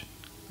passage,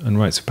 and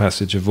rites of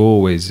passage have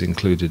always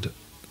included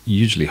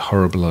usually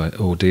horrible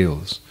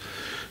ordeals.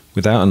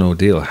 Without an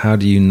ordeal, how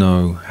do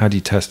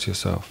you test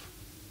yourself?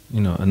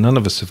 And none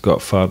of us have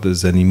got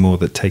fathers anymore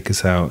that take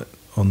us out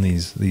on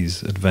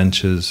these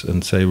adventures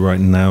and say, right,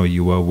 now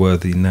you are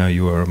worthy, now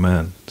you are a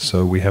man.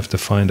 So we have to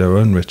find our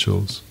own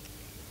rituals.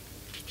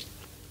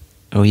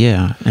 Oh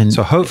yeah. And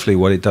so hopefully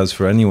what it does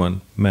for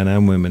anyone, men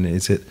and women,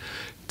 is it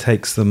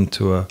takes them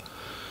to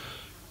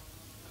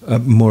a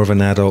more of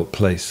an adult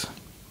place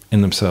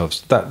in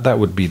themselves. That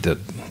would be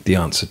the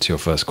answer to your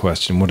first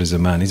question. What is a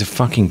man? He's a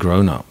fucking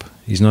grown-up.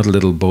 He's not a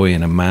little boy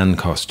in a man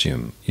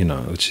costume,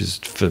 which is,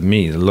 for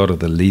me, a lot of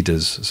the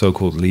leaders,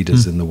 so-called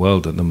leaders in the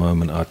world at the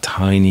moment, are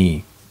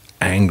tiny,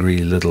 angry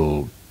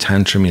little,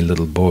 tantrumy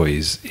little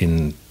boys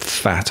in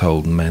fat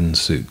old men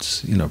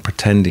suits,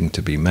 pretending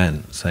to be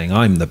men, saying,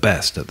 I'm the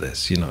best at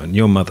this, and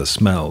your mother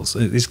smells.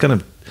 It's kind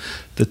of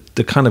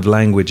the kind of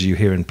language you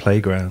hear in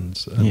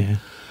playgrounds. And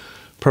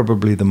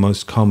probably the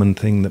most common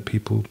thing that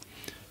people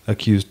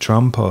accuse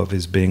Trump of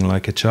is being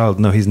like a child.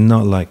 No, he's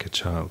not like a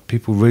child.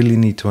 People really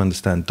need to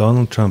understand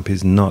Donald Trump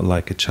is not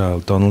like a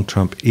child. Donald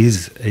Trump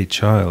is a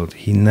child.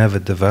 He never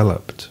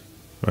developed,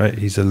 right?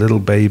 He's a little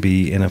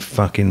baby in a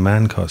fucking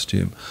man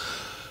costume.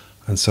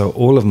 And so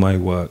all of my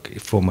work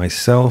for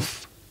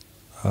myself,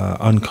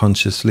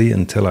 unconsciously,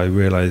 until I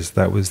realized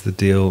that was the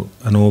deal,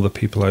 and all the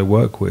people I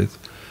work with,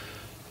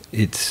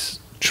 it's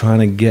trying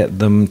to get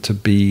them to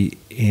be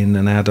in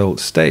an adult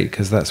state,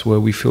 because that's where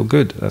we feel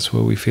good. That's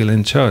where we feel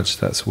in charge.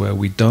 That's where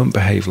we don't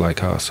behave like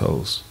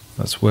arseholes.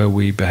 That's where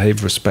we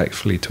behave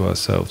respectfully to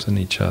ourselves and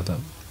each other.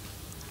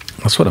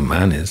 That's what a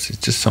man is. It's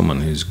just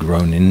someone who's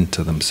grown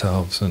into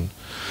themselves and,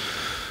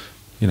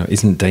 you know,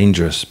 isn't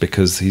dangerous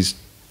because he's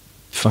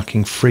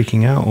fucking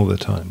freaking out all the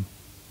time.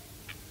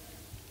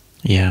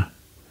 Yeah.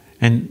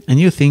 And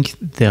you think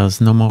there's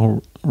no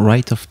more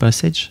rite of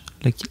passage,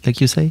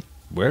 like you say?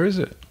 Where is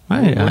it?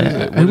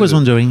 I was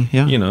wondering,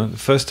 yeah. You know, the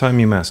first time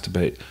you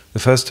masturbate, the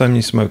first time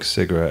you smoke a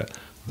cigarette,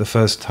 the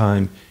first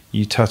time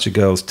you touch a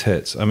girl's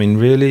tits. I mean,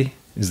 really?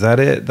 Is that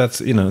it?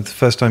 That's, you know, the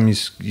first time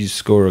you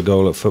score a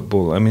goal at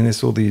football. I mean,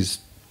 it's all these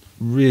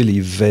really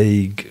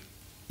vague,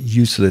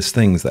 useless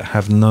things that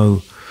have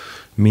no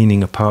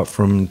meaning apart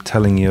from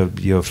telling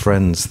your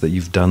friends that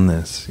you've done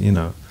this, you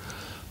know.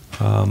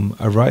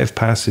 A rite of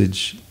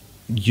passage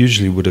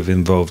usually would have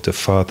involved a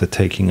father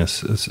taking a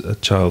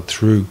child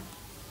through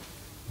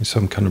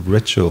some kind of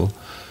ritual.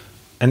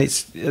 And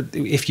it's,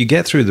 if you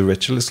get through the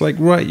ritual, it's like,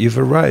 right, you've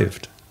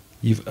arrived.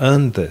 You've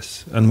earned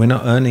this, and we're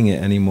not earning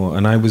it anymore.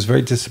 And I was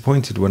very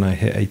disappointed when I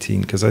hit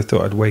 18 because I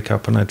thought I'd wake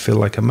up and I'd feel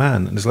like a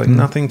man. And it's like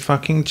nothing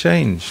fucking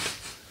changed.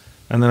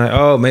 And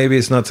then maybe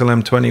it's not till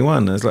I'm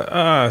 21. And it's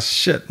like,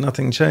 shit,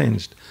 nothing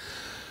changed.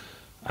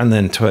 And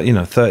then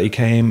 30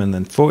 came, and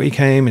then 40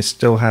 came. It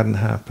still hadn't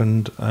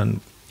happened, and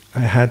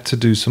I had to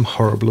do some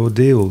horrible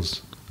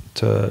ordeals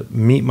to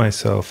meet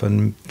myself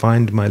and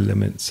find my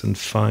limits and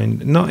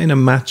find, not in a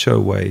macho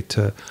way,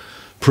 to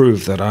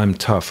prove that I'm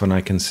tough and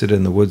I can sit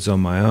in the woods on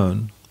my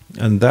own.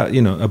 And that,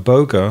 you know,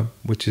 iboga,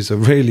 which is a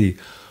really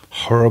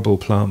horrible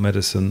plant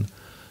medicine,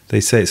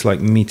 they say it's like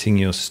meeting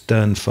your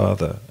stern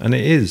father. And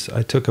it is.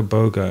 I took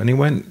iboga and he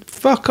went,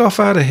 fuck off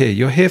out of here.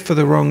 You're here for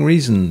the wrong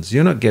reasons.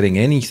 You're not getting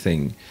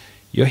anything.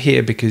 You're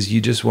here because you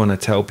just want to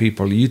tell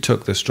people you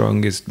took the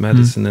strongest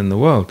medicine in the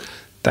world.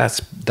 That's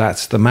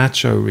the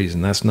macho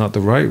reason. That's not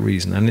the right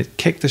reason. And it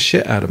kicked the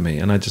shit out of me.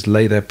 And I just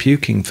lay there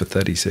puking for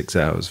 36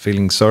 hours,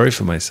 feeling sorry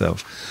for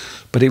myself.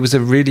 But it was a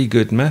really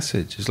good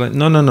message. It's like,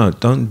 no,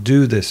 don't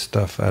do this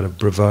stuff out of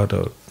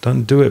bravado.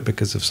 Don't do it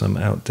because of some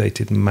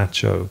outdated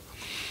macho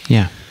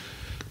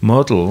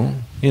model.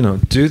 You know,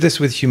 do this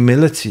with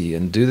humility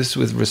and do this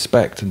with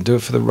respect and do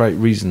it for the right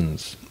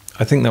reasons.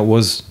 I think that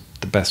was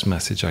the best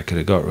message I could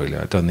have got, really.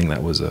 I don't think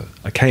that was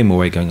I came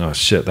away going, oh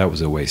shit, that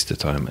was a waste of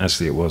time.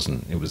 Actually, it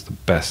wasn't. It was the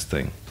best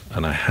thing.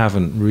 And I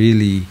haven't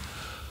really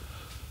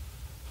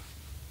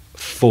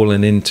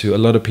fallen into, a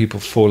lot of people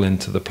fall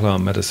into the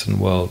plant medicine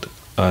world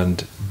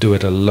and do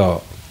it a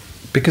lot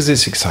because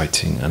it's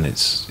exciting and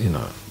it's, you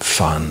know,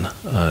 fun,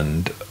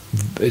 and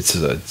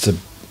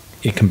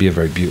it can be a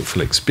very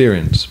beautiful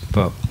experience.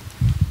 But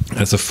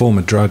as a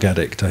former drug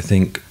addict, I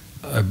think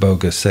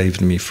iboga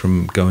saved me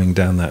from going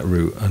down that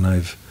route, and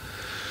I've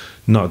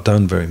not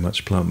done very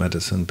much plant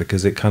medicine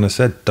because it kind of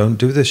said, don't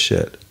do this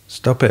shit,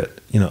 stop it,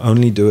 you know,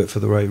 only do it for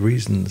the right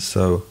reasons.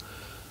 So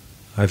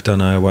I've done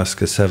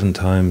ayahuasca 7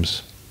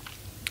 times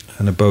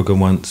and iboga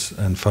once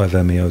and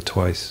 5-MeO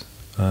twice,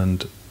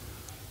 and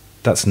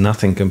that's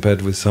nothing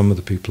compared with some of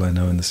the people I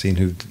know in the scene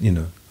who, you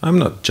know, I'm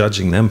not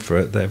judging them for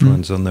it,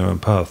 everyone's on their own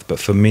path, but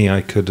for me,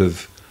 I could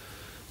have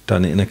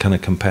done it in a kind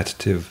of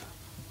competitive,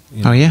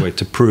 you know, way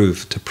to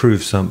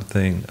prove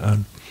something.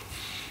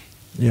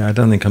 Yeah, I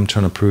don't think I'm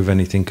trying to prove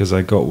anything because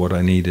I got what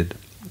I needed,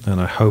 and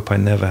I hope I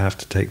never have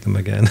to take them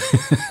again.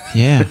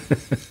 Yeah.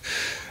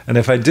 And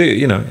if I do,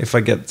 you know, if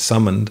I get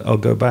summoned, I'll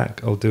go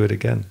back. I'll do it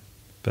again.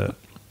 But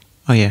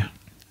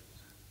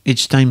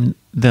each time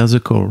there's a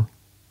call.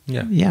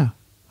 Yeah. Yeah.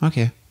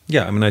 Okay.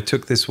 Yeah, I mean, I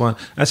took this one.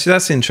 Actually,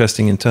 that's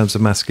interesting in terms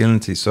of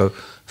masculinity. So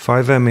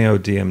 5-MeO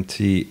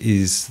DMT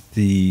is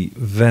the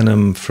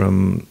venom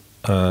from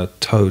a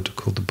toad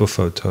called the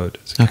buffo toad.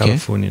 It's a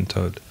Californian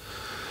toad.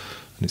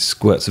 And it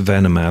squirts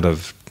venom out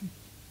of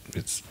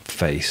its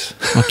face.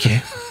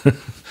 Okay.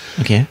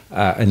 Okay.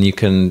 And you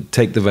can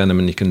take the venom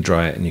and you can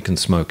dry it and you can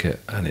smoke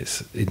it. And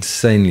it's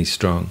insanely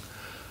strong.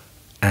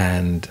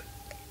 And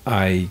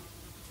I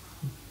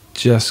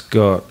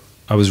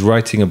was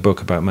writing a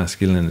book about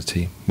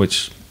masculinity,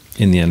 which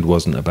in the end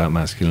wasn't about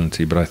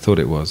masculinity, but I thought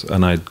it was.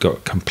 And I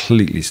got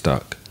completely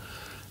stuck.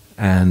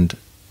 And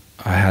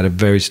I had a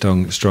very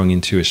strong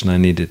intuition. I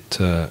needed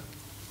to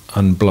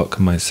unblock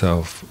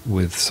myself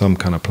with some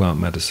kind of plant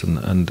medicine,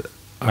 and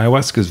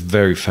ayahuasca is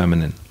very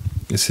feminine.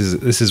 This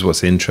is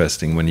what's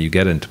interesting when you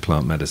get into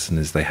plant medicine,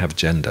 is they have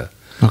gender.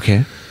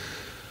 Okay.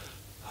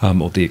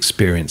 Or the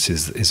experience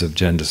is of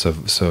gender. So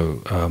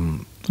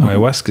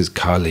ayahuasca is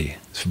Kali.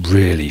 It's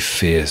really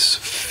fierce,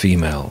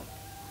 female,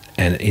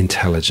 and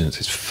intelligent.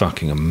 It's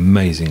fucking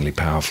amazingly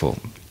powerful.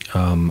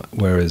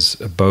 Whereas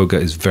iboga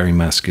is very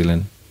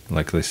masculine.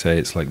 Like they say,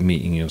 it's like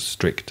meeting your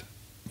strict,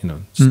 you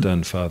know,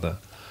 stern father.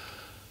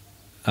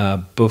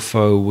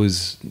 Buffo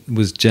was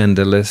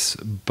genderless,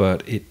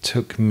 but it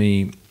took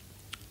me.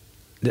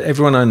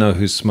 Everyone I know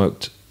who's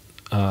smoked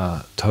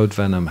toad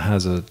venom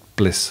has a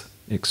bliss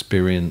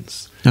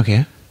experience.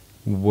 Okay.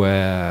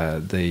 Where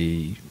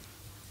they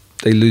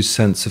they lose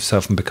sense of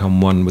self and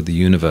become one with the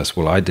universe.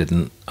 Well, I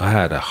didn't. I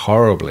had a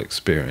horrible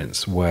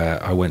experience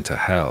where I went to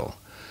hell.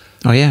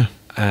 Oh, yeah.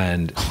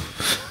 And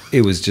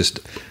it was just,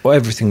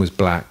 everything was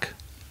black,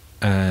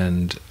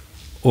 and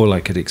all I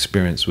could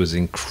experience was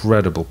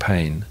incredible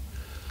pain.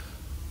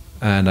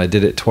 And I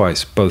did it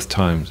twice, both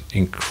times.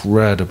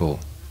 Incredible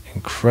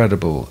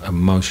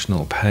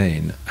emotional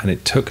pain. And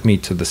it took me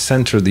to the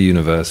center of the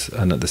universe,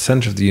 and at the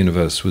center of the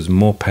universe was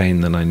more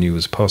pain than I knew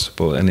was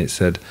possible. And it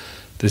said,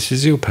 this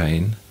is your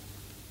pain,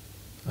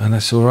 and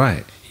that's all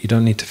right. You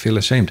don't need to feel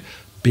ashamed.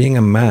 Being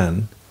a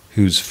man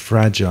who's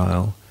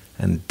fragile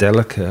and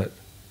delicate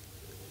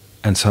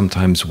and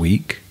sometimes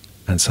weak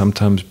and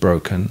sometimes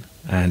broken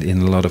and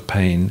in a lot of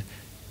pain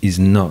is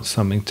not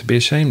something to be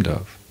ashamed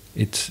of.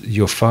 It's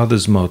your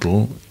father's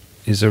model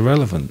is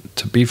irrelevant.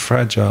 To be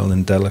fragile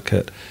and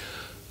delicate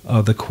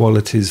are the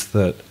qualities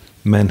that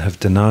men have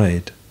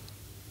denied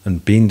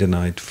and been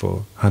denied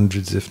for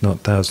hundreds, if not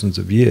thousands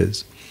of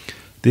years.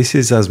 This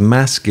is as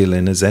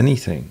masculine as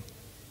anything.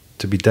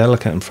 To be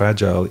delicate and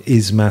fragile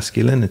is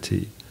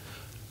masculinity.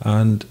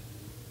 And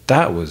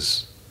that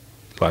was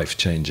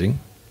life-changing.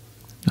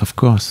 Of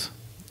course.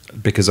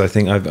 Because I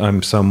think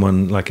I'm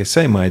someone, like I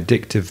say, my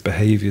addictive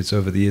behaviors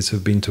over the years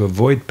have been to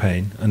avoid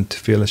pain and to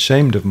feel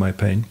ashamed of my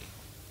pain.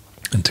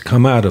 And to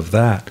come out of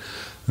that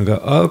and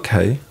go, oh,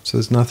 okay, so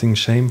there's nothing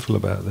shameful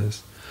about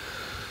this.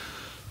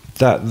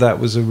 That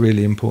was a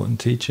really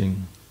important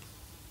teaching.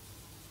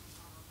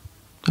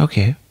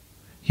 Okay.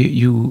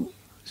 You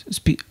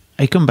speak.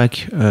 I come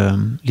back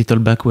little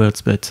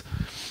backwards, but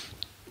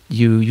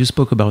you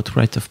spoke about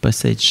rite of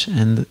passage,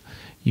 and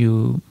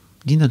you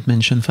did not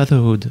mention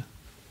fatherhood,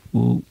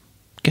 who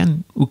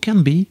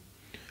can be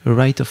a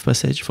rite of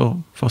passage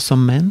for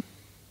some men.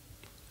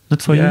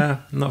 Not for you? Yeah,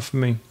 not for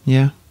me.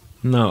 Yeah.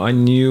 No, I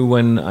knew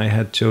when I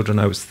had children.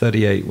 I was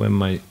 38 when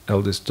my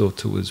eldest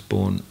daughter was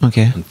born.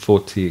 Okay. And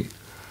 40,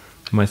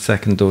 my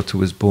second daughter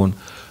was born.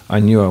 I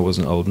knew I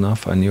wasn't old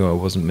enough. I knew I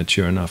wasn't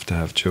mature enough to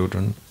have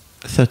children.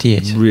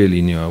 38. Really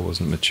knew I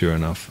wasn't mature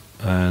enough,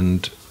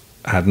 and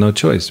had no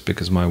choice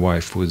because my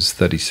wife was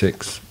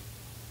 36.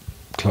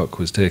 Clock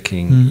was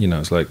ticking. You know,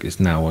 it's like it's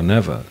now or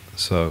never.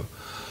 So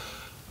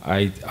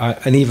I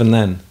and even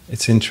then,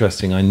 it's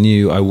interesting. I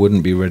knew I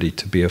wouldn't be ready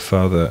to be a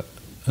father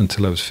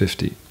until I was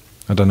 50.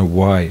 I don't know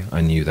why I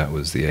knew that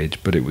was the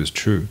age, but it was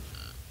true.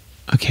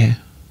 Okay.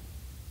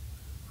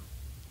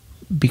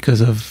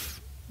 Because of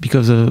the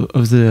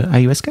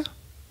ayahuasca?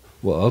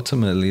 Well,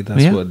 ultimately,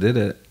 that's what did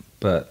it.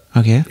 But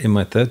in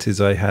my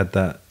 30s, I had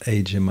that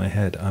age in my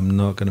head. I'm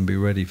not going to be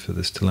ready for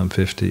this till I'm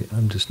 50.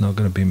 I'm just not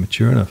going to be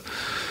mature enough.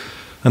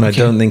 And I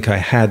don't think I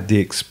had the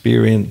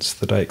experience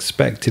that I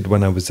expected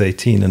when I was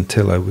 18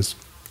 until I was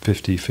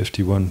 50,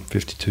 51,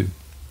 52.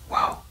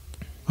 Wow.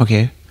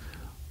 Okay.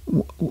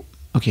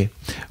 Okay.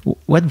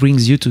 What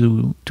brings you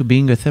to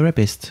being a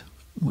therapist?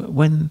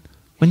 When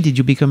did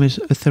you become a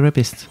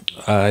therapist?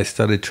 I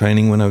started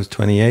training when I was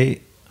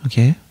 28.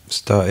 Okay.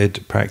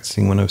 Started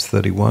practicing when I was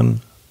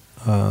 31.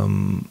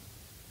 And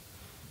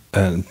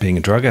being a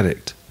drug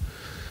addict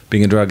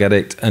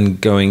and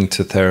going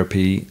to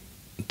therapy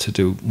to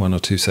do 1 or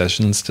 2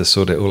 sessions to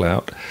sort it all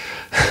out.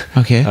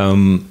 Okay.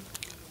 And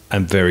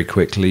very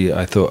quickly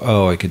I thought,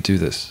 oh, I could do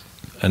this.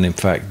 And in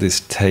fact,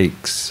 this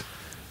takes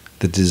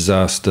the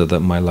disaster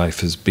that my life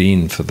has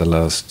been for the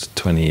last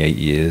 28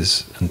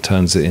 years and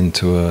turns it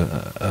into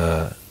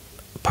a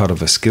part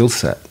of a skill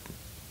set.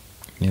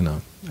 You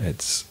know,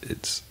 it's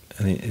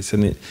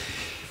an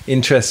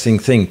interesting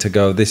thing to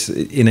go, this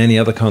in any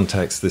other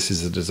context this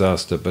is a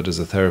disaster, but as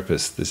a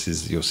therapist this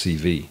is your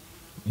CV,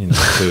 you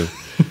know,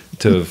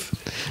 to have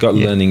got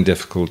learning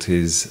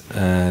difficulties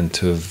and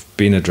to have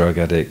been a drug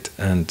addict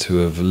and to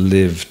have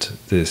lived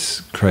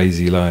this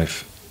crazy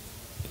life.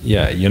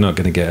 Yeah, you're not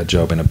going to get a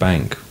job in a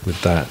bank with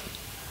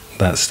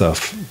that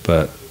stuff,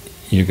 but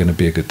you're going to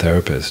be a good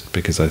therapist,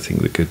 because I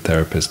think the good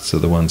therapists are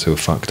the ones who are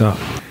fucked up.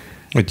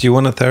 Do you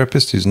want a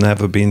therapist who's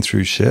never been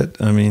through shit?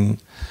 I mean,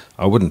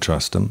 I wouldn't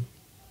trust them.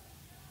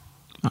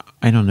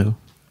 I don't know.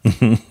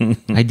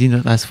 I did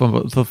not ask for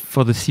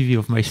the CV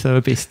of my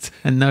therapist,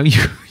 and now you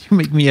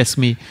make me ask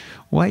me,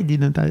 why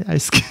didn't I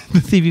ask the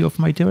CV of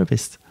my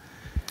therapist?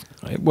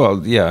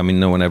 Well, yeah, I mean,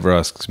 no one ever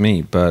asks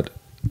me, but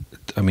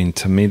I mean,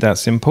 to me,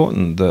 that's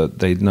important that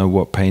they know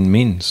what pain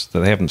means, that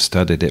they haven't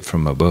studied it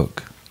from a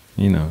book.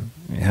 You know,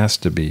 it has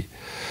to be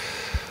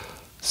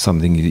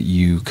something that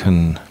you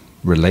can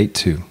relate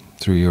to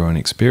through your own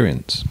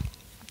experience.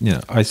 You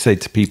know, I say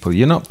to people,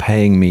 you're not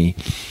paying me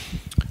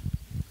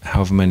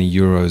however many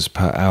euros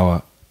per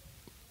hour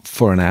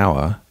for an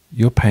hour.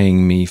 You're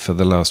paying me for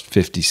the last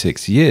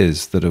 56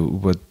 years that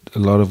were, a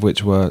lot of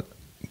which were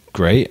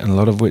great and a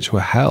lot of which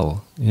were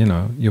hell. You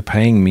know, you're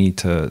paying me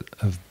to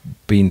have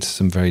been to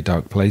some very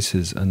dark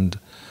places and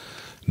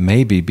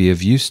maybe be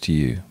of use to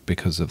you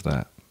because of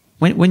that.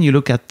 When you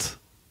look at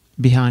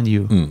behind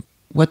you,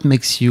 what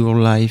makes your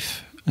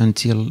life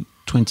until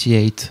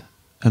 28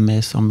 a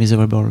mess or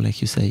miserable,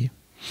 like you say?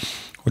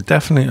 Well,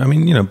 definitely. I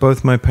mean, you know,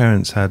 both my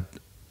parents had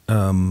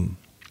a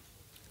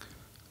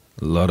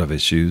lot of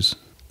issues.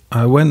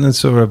 I went and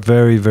saw a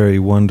very, very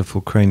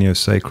wonderful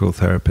craniosacral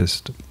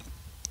therapist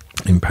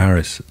in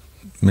Paris,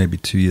 maybe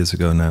 2 years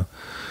ago now.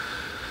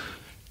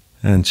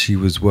 And she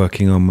was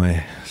working on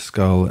my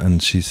skull,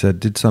 and she said,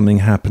 did something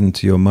happen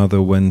to your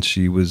mother when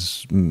she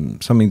was,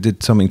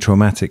 something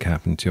traumatic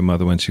happen to your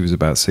mother when she was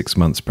about 6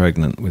 months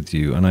pregnant with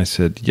you? And I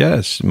said,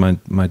 yes, my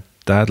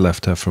dad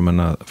left her for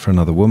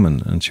another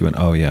woman. And she went,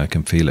 oh yeah, I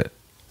can feel it.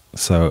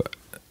 So,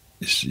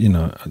 you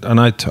know, and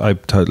I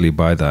totally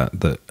buy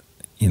that,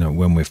 you know,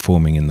 when we're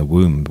forming in the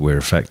womb, we're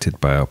affected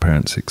by our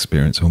parents'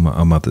 experience or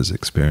our mother's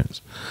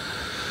experience.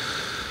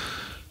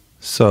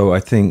 So I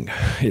think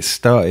it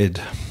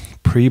started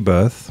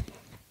pre-birth.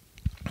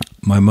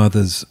 My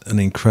mother's an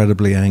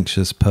incredibly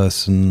anxious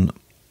person,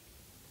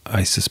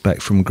 I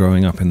suspect, from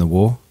growing up in the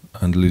war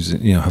and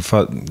losing, you know,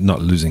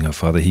 not losing her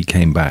father. He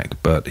came back,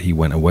 but he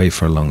went away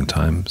for a long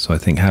time. So I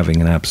think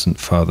having an absent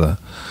father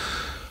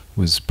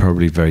was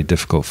probably very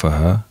difficult for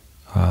her.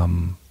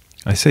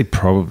 I say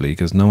probably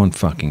because no one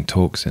fucking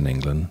talks in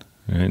England,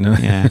 right? No?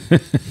 Yeah.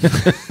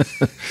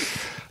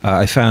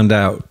 I found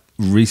out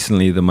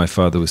recently that my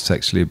father was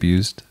sexually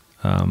abused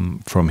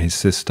from his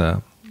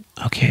sister.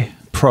 Okay.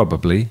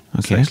 Probably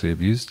sexually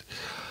abused.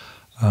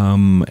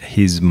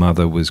 His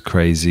mother was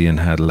crazy and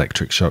had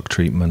electric shock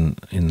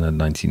treatment in the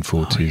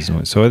 1940s. Oh,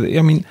 yeah. So,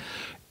 I mean,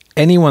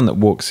 anyone that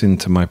walks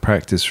into my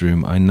practice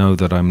room, I know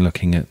that I'm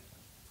looking at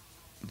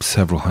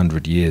several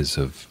hundred years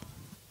of,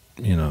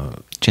 you know,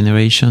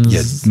 generations.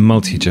 Yeah,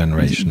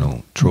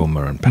 multi-generational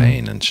trauma and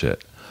pain and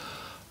shit.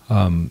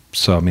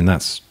 So, I mean,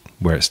 that's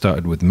where it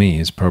started with me,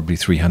 is probably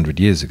 300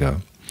 years ago.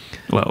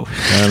 Wow.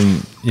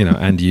 You know,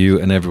 and you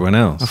and everyone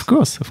else. Of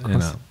course. You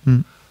know.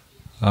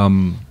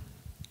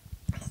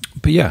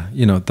 But yeah,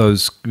 you know,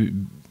 those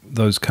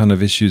kind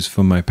of issues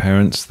for my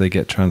parents, they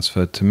get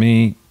transferred to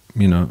me.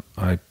 You know,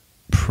 I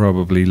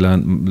probably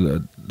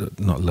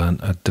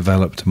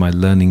developed my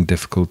learning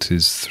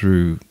difficulties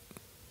through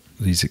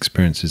these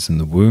experiences in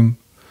the womb.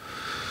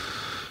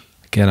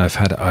 Again, I've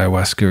had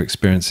ayahuasca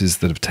experiences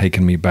that have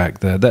taken me back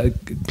there.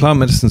 Plant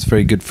medicine is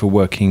very good for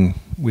working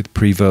with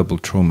pre-verbal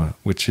trauma,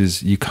 which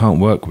is you can't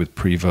work with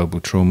pre-verbal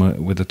trauma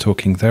with a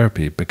talking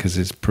therapy because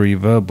it's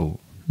pre-verbal.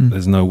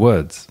 There's no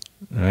words,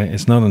 right?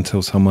 It's not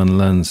until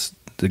someone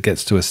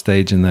gets to a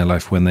stage in their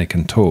life when they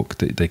can talk,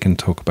 that they can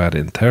talk about it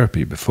in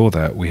therapy. Before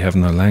that, we have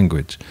no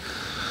language.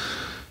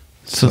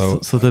 So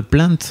the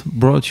plant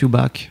brought you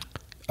back?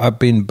 I've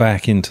been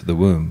back into the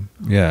womb,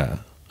 yeah.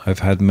 I've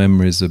had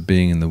memories of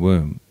being in the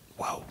womb.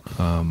 Wow.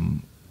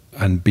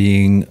 And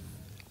being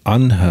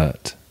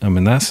unhurt. I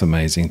mean, that's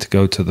amazing, to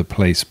go to the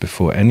place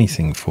before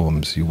anything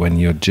forms you, when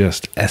you're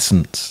just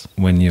essence,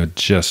 when you're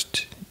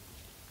just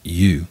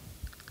you,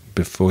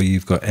 before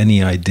you've got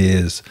any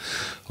ideas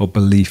or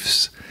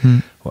beliefs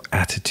or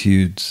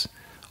attitudes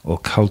or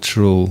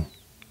cultural,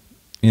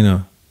 you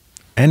know,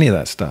 any of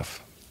that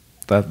stuff.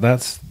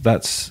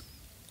 That's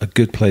a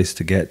good place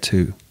to get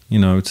to. You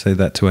know, I would say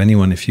that to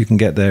anyone. If you can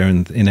get there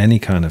in any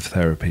kind of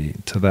therapy,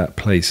 to that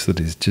place that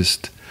is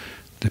just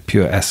the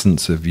pure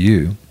essence of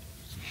you,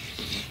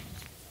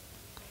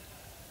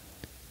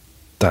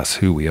 that's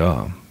who we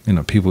are. You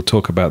know, people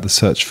talk about the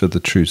search for the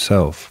true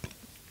self.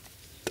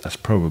 That's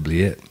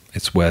probably it.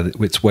 It's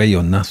where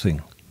you're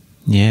nothing.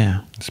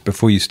 Yeah. It's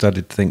before you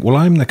started to think, well,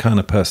 I'm the kind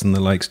of person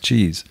that likes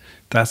cheese.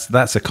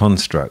 That's a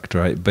construct,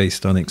 right?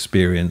 Based on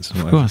experience.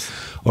 And of course.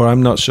 Or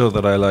I'm not sure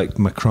that I like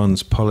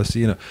Macron's policy.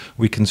 You know,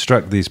 we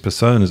construct these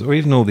personas, or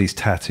even all these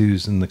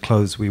tattoos and the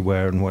clothes we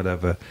wear and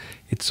whatever.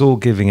 It's all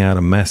giving out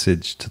a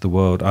message to the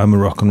world. I'm a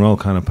rock and roll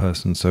kind of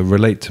person, so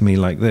relate to me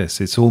like this.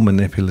 It's all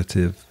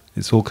manipulative.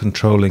 It's all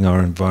controlling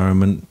our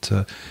environment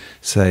to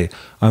say,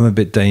 I'm a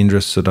bit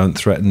dangerous, so don't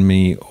threaten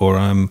me, or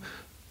I'm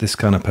this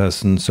kind of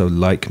person, so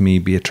like me,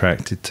 be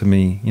attracted to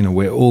me. You know,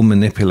 we're all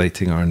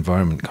manipulating our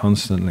environment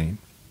constantly.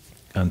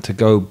 And to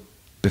go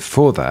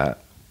before that,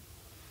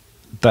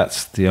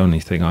 that's the only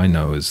thing I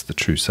know is the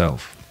true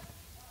self.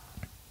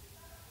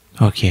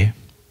 Okay.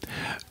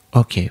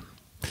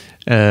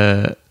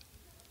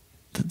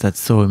 That's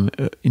so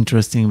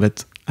interesting,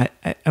 but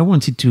I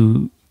wanted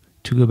to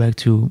go back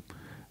to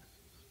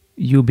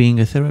you being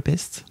a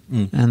therapist,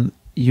 and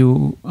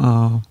you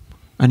are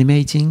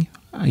animating,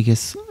 I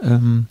guess,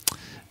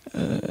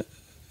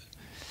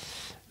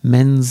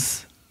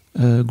 men's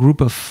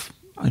group of,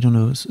 I don't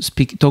know,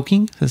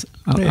 talking?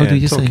 How do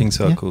you say? Talking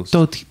circles.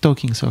 Yeah?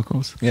 Talking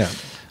circles. Yeah.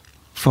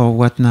 For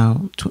what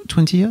now?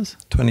 20 years?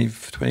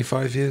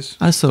 25 years.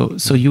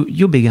 So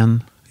you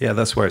began. Yeah,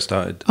 that's where it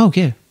started.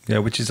 Okay. Yeah,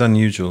 which is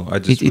unusual.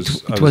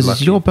 It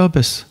was your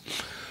purpose.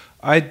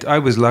 I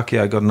was lucky.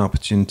 I got an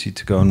opportunity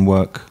to go and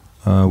work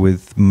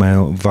with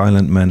male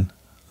violent men.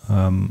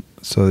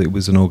 So it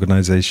was an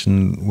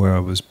organization where I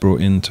was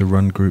brought in to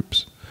run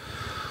groups.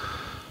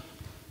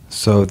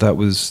 So that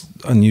was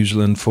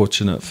unusual and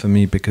fortunate for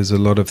me, because a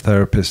lot of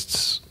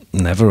therapists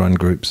never run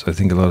groups. I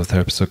think a lot of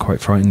therapists are quite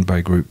frightened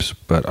by groups,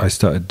 but I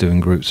started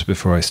doing groups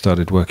before I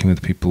started working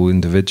with people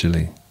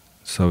individually.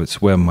 So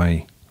it's where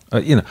I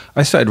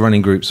started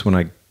running groups when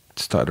I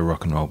started a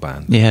rock and roll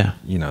band. Yeah.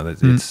 You know,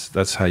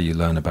 that's how you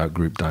learn about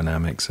group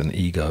dynamics and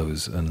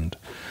egos and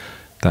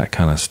that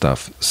kind of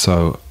stuff.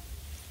 So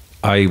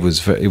it was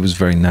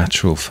very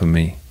natural for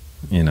me.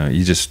 You know,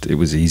 it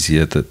was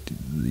easier that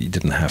you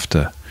didn't have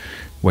to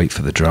wait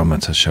for the drummer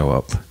to show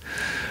up.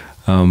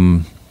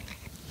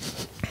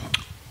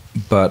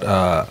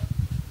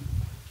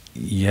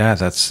 Yeah,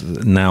 that's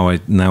now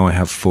I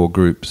have 4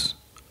 groups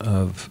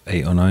of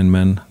 8 or 9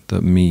 men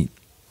that meet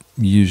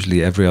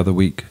usually every other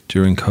week.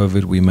 During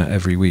COVID, we met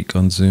every week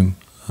on Zoom.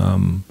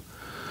 And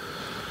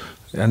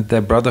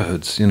they're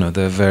brotherhoods, you know,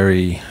 they're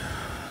very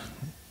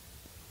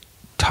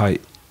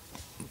tight.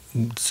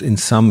 In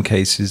some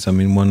cases, I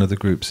mean, one of the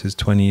groups is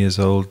 20 years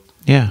old.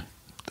 Yeah.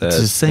 It's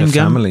the same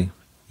family.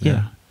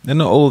 Yeah. They're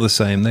not all the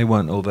same. They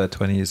weren't all there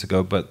 20 years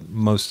ago, but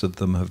most of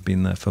them have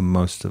been there for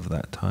most of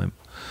that time.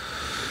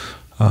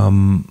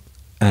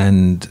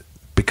 And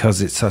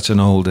because it's such an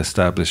old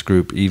established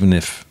group, even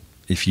if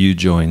you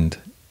joined,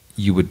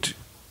 you would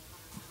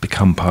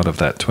become part of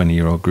that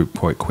 20-year-old group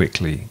quite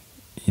quickly.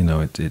 You know,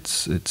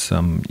 it's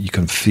you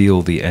can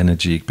feel the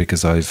energy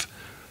because I've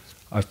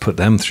put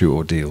them through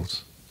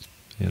ordeals.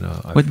 You know,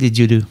 what did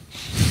you do?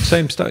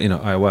 Same stuff, you know,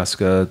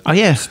 ayahuasca. Oh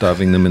yeah,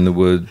 starving them in the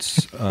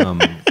woods.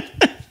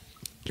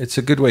 It's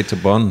a good way to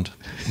bond.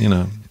 You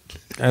know,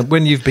 and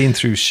when you've been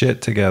through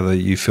shit together,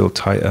 you feel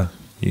tighter.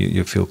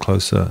 You feel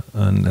closer,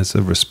 and there's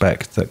a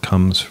respect that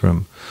comes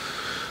from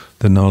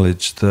the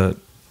knowledge that,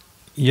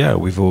 yeah,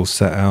 we've all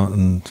set out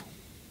and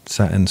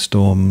sat in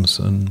storms,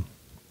 and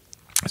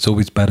it's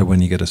always better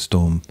when you get a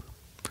storm.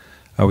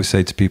 I always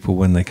say to people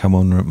when they come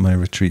on my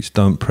retreats,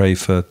 don't pray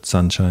for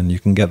sunshine. You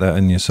can get that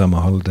in your summer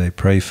holiday.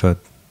 Pray for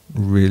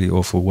really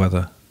awful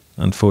weather.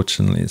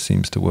 Unfortunately, it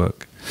seems to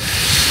work.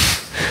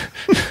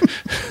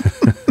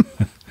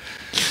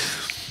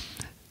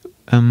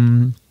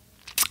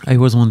 I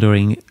was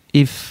wondering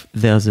if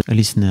there's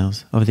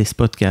listeners of this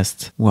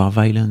podcast who are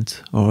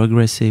violent or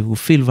aggressive, who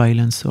feel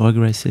violence or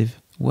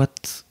aggressive.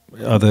 What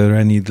are there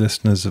any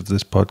listeners of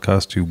this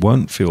podcast who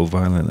won't feel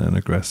violent and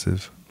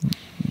aggressive?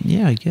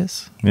 Yeah, I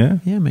guess. Yeah,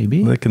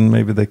 maybe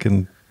they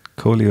can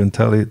call you and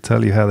tell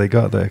you how they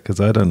got there, because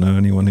I don't know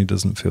anyone who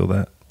doesn't feel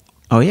that.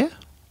 Oh yeah,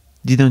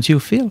 didn't you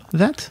feel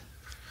that?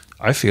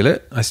 I feel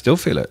it. I still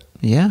feel it.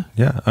 Yeah.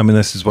 I mean,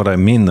 this is what I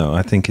mean, though.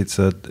 I think it's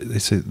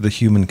the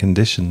human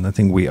condition. I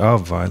think we are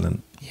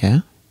violent.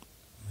 Yeah.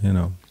 You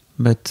know.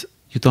 But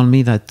you told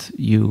me that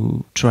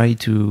you try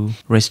to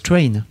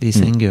restrain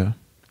this anger.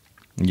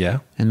 Yeah.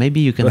 And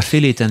maybe you can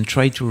feel it and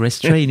try to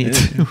restrain it.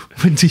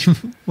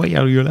 Why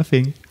are you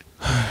laughing?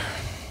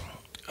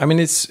 I mean,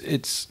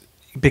 it's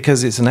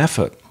because it's an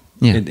effort.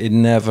 Yeah. It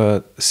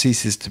never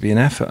ceases to be an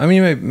effort. I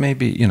mean,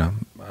 maybe you know,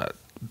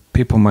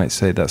 people might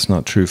say that's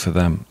not true for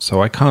them.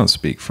 So I can't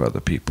speak for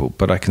other people,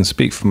 but I can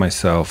speak for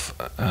myself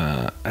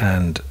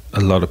and a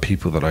lot of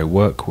people that I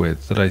work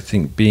with, that I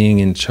think being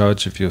in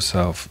charge of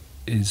yourself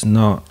is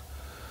not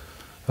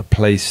a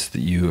place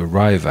that you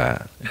arrive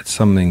at. It's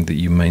something that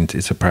you maintain.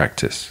 It's a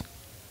practice,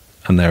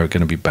 and there are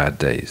going to be bad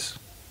days.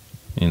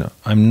 You know,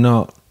 I'm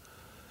not.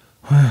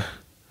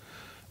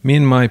 Me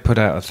and Mai put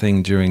out a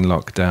thing during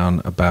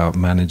lockdown about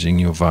managing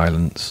your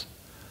violence,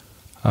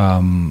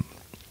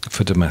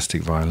 for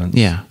domestic violence.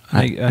 Yeah,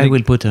 I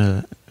will put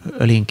a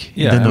link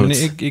in the notes.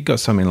 I mean, it got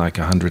something like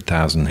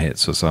 100,000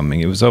 hits or something.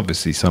 It was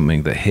obviously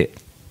something that hit,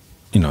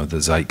 you know,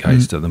 the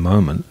zeitgeist at the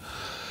moment.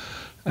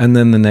 And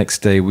then the next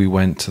day we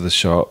went to the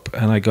shop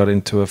and I got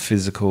into a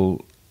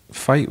physical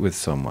fight with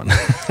someone.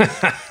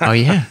 Oh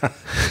yeah.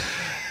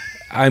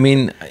 I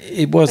mean,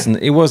 it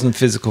wasn't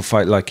physical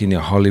fight like in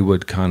your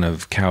Hollywood kind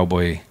of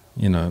cowboy,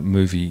 you know,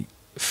 movie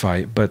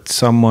fight, but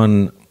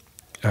someone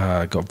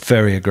got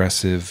very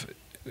aggressive.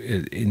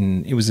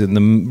 It was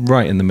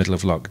right in the middle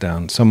of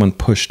lockdown. Someone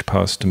pushed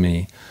past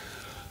me.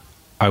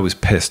 I was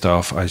pissed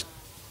off. I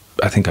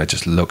think I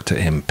just looked at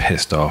him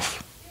pissed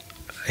off.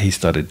 He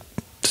started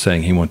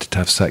saying he wanted to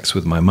have sex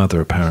with my mother,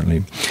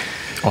 apparently.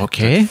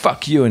 Okay. Like,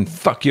 fuck you and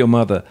fuck your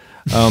mother.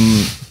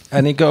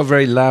 And it got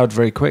very loud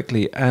very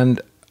quickly.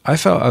 And I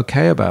felt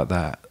okay about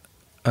that.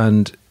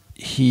 And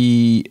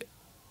he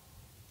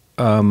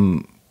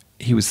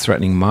was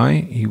threatening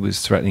he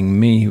was threatening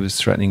me, he was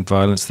threatening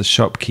violence. The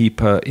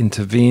shopkeeper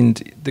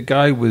intervened. The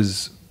guy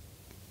was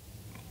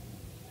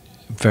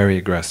very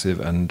aggressive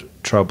and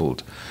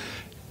troubled.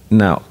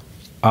 Now,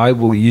 I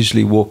will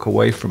usually walk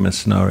away from a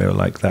scenario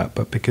like that,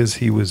 but because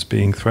he was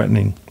being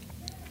threatening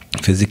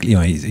physically, you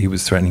know, he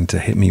was threatening to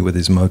hit me with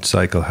his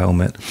motorcycle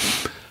helmet,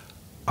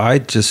 I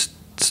just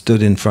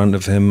stood in front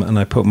of him and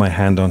I put my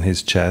hand on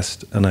his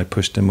chest and I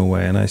pushed him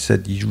away and I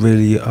said, you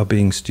really are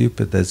being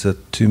stupid. There's a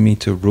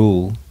 2-meter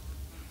rule.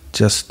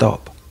 Just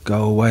stop.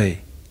 Go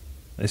away.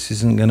 This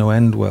isn't going to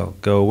end well.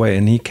 Go away.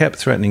 And he kept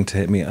threatening to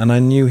hit me and I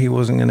knew he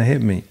wasn't going to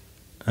hit me.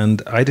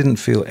 And I didn't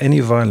feel any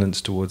violence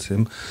towards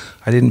him.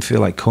 I didn't feel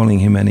like calling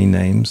him any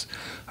names.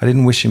 I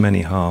didn't wish him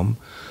any harm.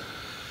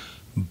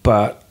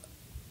 But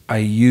I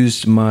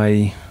used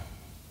my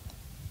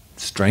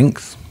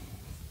strength,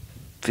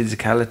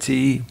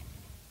 physicality,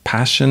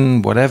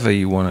 passion, whatever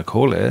you want to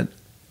call it,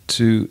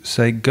 to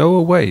say, go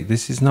away.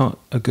 This is not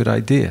a good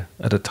idea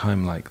at a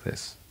time like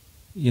this.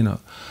 You know,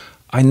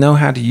 I know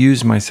how to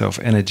use myself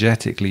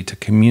energetically to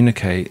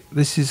communicate.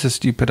 This is a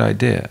stupid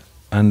idea.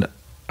 And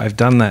I've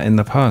done that in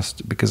the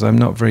past because I'm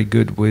not very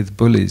good with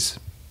bullies.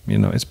 You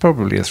know, it's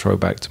probably a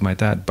throwback to my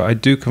dad, but I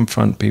do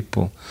confront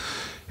people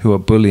who are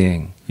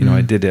bullying. You know,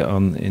 I did it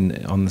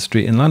on the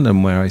street in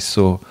London where I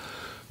saw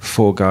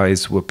 4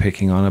 guys were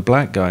picking on a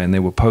black guy and they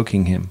were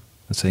poking him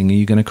and saying, are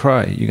you going to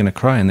cry? You're going to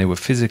cry. And they were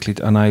physically,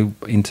 and I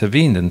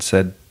intervened and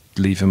said,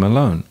 leave him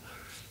alone.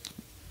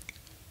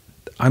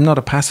 I'm not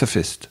a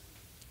pacifist.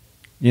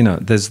 You know,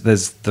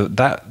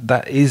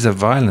 that is a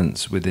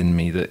violence within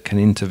me that can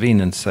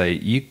intervene and say,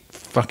 you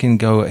fucking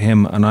go at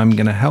him and I'm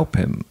going to help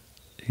him.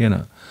 You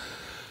know,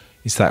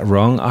 is that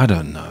wrong? I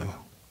don't know.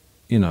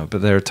 You know,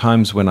 but there are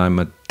times when I'm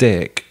a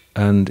dick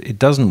and it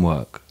doesn't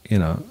work. You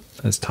know,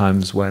 there's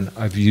times when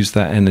I've used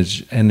that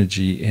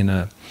energy in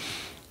a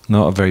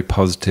not a very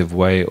positive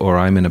way, or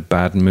I'm in a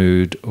bad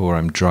mood, or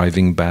I'm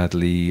driving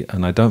badly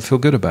and I don't feel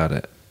good about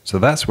it. So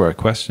that's where I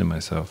question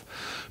myself.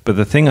 But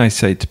the thing I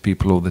say to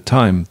people all the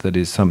time that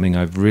is something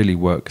I've really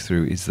worked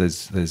through is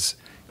there's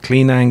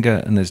clean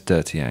anger and there's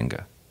dirty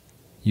anger.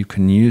 You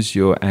can use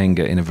your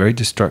anger in a very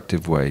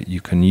destructive way.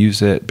 You can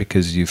use it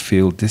because you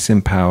feel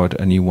disempowered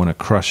and you want to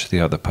crush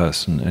the other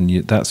person. And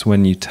that's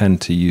when you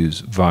tend to use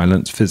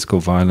violence, physical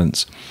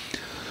violence,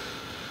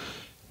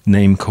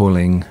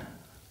 name-calling.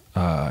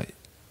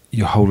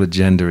 Your whole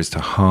agenda is to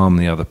harm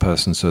the other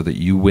person so that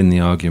you win the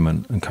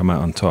argument and come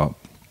out on top.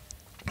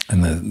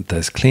 And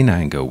there's clean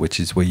anger, which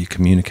is where you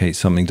communicate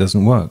something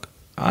doesn't work.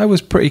 I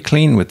was pretty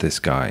clean with this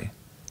guy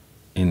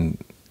in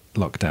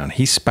lockdown.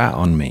 He spat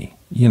on me.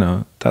 You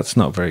know, that's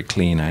not very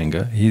clean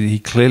anger. He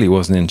clearly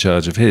wasn't in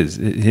charge of his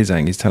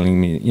anger. He's telling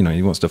me, you know,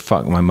 he wants to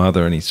fuck my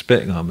mother and he's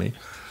spitting on me.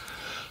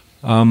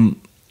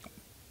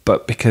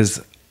 But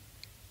because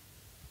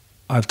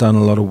I've done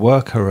a lot of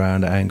work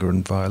around anger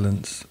and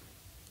violence,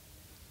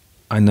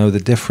 I know the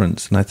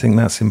difference. And I think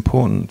that's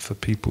important for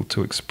people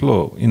to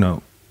explore. You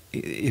know,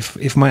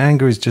 if my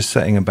anger is just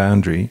setting a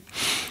boundary,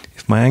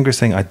 if my anger is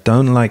saying, I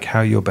don't like how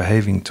you're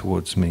behaving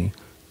towards me,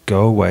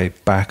 go away,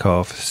 back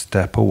off,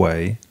 step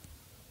away.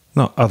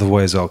 Not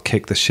otherwise I'll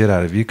kick the shit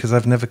out of you, because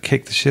I've never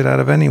kicked the shit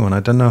out of anyone. I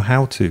don't know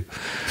how to.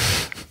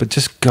 But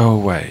just go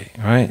away,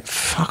 right?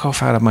 Fuck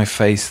off out of my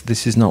face.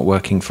 This is not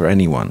working for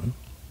anyone.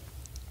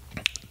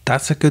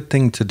 That's a good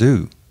thing to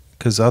do,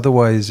 because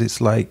otherwise it's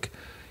like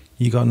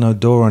you got no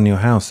door on your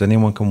house.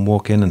 Anyone can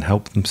walk in and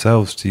help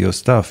themselves to your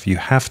stuff. You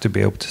have to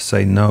be able to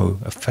say no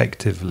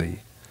effectively.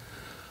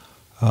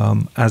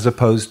 As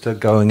opposed to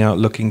going out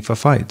looking for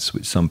fights,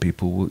 which some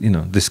people will, you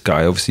know, this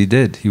guy obviously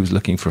did. He was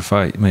looking for a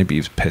fight. Maybe he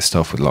was pissed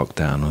off with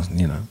lockdown, or,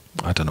 you know,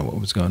 I don't know what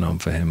was going on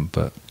for him.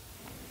 But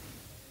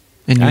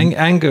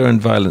anger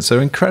and violence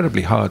are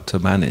incredibly hard to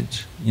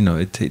manage. You know,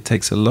 it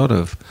takes a lot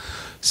of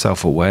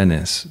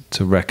self-awareness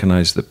to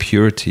recognize the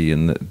purity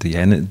and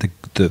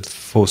the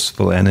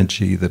forceful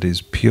energy that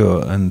is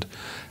pure, and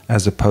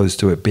as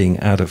opposed to it being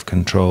out of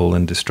control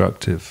and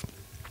destructive.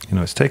 You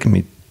know, it's taken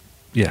me,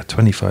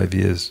 25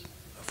 years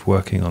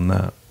working on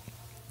that.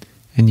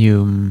 And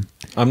you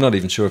I'm not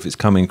even sure if it's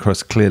coming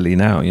across clearly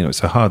now. You know,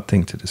 it's a hard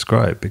thing to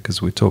describe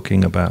because we're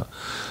talking about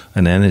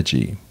an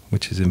energy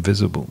which is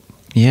invisible.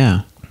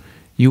 Yeah,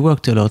 you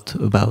worked a lot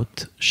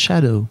about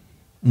shadow.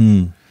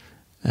 You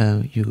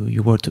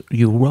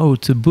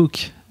wrote a book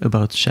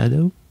about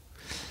shadow.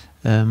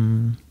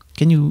 Can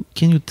you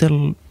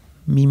tell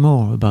me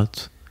more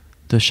about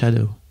the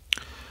shadow?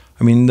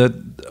 I mean,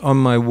 on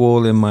my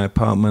wall in my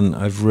apartment,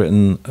 I've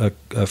written a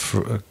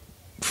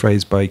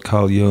phrase by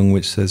Carl Jung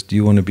which says, do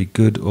you want to be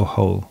good or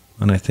whole?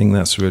 And I think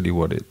that's really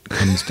what it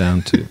comes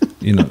down to.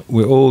 You know,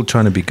 we're all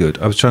trying to be good.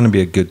 I was trying to be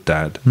a good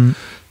dad,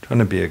 trying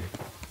to be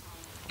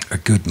a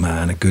good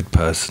man, a good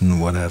person,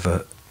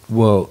 whatever.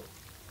 Well,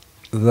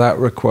 that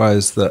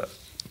requires that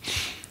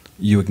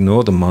you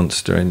ignore the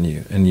monster in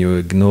you, and you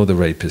ignore the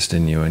rapist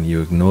in you, and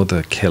you ignore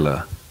the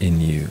killer in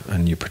you,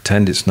 and you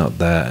pretend it's not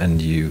there,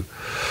 and you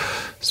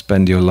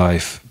spend your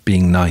life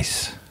being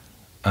nice.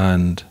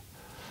 And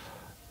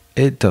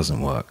it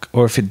doesn't work.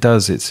 Or if it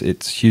does,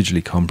 it's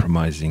hugely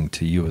compromising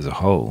to you as a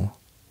whole.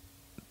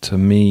 To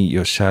me,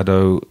 your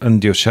shadow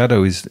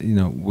is, you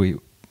know, we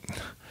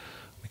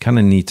kind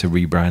of need to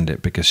rebrand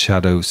it, because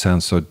shadow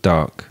sounds so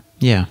dark.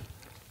 Yeah.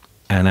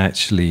 And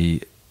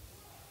actually,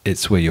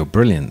 it's where your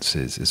brilliance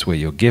is. It's where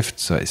your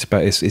gifts are.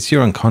 It's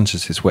your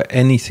unconscious. It's where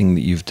anything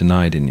that you've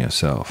denied in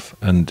yourself.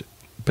 And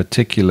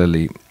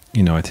particularly,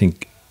 you know, I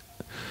think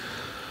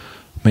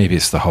maybe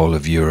it's the whole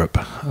of Europe,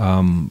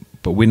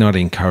 but we're not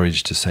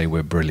encouraged to say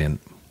we're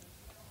brilliant,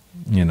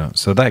 you know,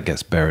 so that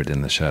gets buried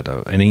in the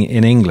shadow. And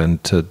in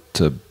England, to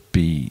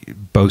be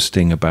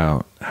boasting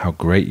about how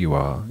great you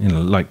are, you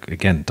know, like,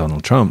 again,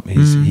 Donald Trump,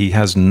 he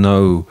has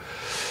no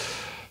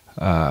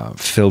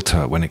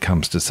filter when it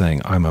comes to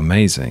saying, I'm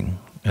amazing.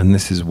 And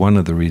this is one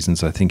of the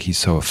reasons I think he's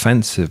so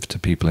offensive to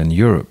people in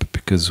Europe,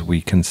 because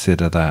we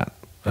consider that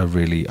a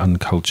really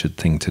uncultured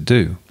thing to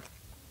do.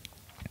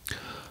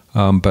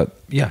 But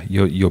yeah,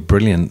 your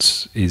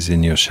brilliance is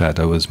in your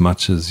shadow as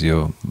much as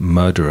your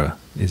murderer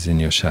is in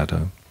your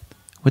shadow.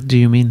 What do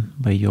you mean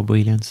by your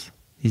brilliance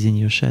is in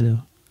your shadow?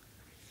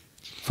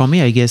 For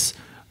me, I guess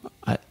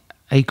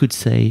I could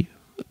say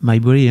my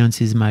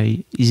brilliance is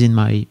in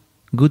my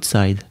good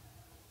side.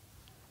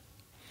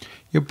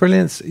 Your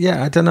brilliance,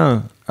 yeah, I don't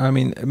know. I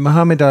mean,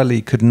 Muhammad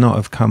Ali could not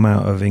have come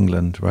out of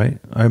England, right?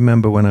 I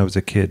remember when I was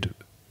a kid,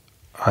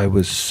 I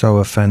was so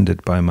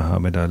offended by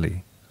Muhammad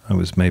Ali. I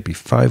was maybe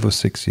 5 or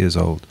 6 years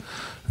old.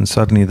 And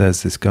suddenly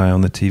there's this guy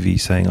on the TV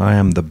saying, I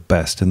am the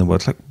best in the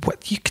world. Like,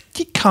 what? You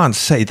can't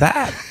say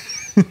that.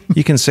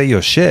 You can say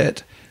you're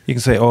shit. You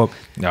can say, oh,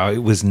 no,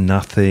 it was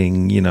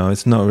nothing. You know,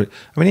 it's not.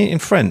 I mean, in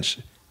French,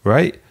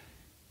 right?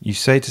 You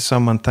say to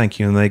someone, thank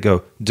you, and they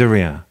go, de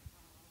rien.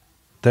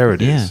 There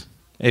it is.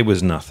 It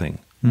was nothing.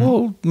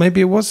 Well, maybe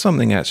it was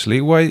something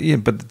actually. Why? Yeah,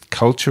 but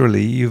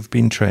culturally, you've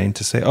been trained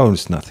to say, "Oh,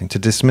 it's nothing," to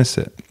dismiss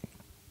it.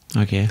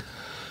 Okay,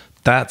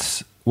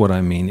 that's what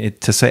I mean.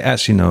 To say,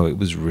 actually, no, it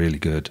was really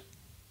good.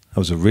 That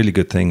was a really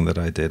good thing that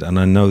I did, and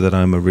I know that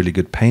I'm a really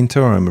good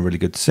painter, or I'm a really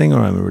good singer,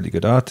 or I'm a really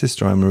good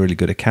artist, or I'm a really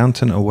good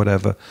accountant, or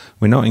whatever.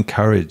 We're not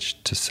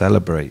encouraged to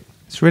celebrate.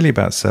 It's really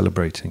about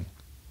celebrating,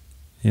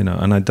 you know.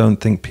 And I don't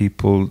think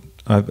people.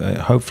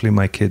 Hopefully,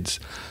 my kids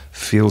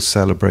feel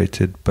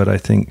celebrated, but I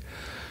think.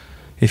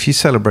 If you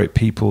celebrate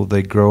people,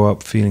 they grow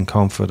up feeling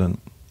confident.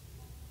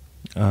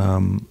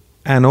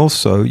 And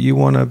also, you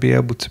want to be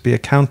able to be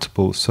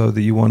accountable, so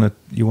that you want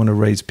to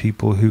raise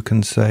people who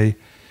can say,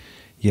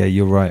 yeah,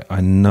 you're right,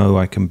 I know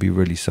I can be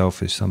really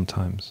selfish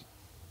sometimes.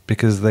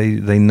 Because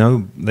they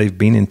know they've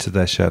been into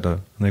their shadow.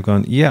 And they've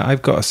gone, yeah,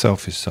 I've got a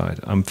selfish side.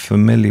 I'm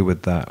familiar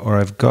with that. Or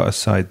I've got a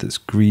side that's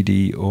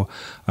greedy. Or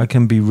I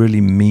can be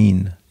really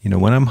mean. You know,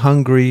 when I'm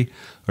hungry,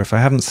 or if I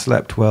haven't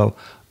slept well,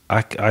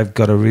 I've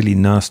got a really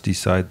nasty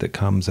side that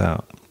comes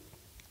out.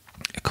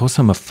 Of course,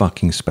 I'm a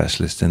fucking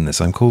specialist in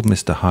this. I'm called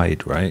Mr.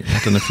 Hyde, right? I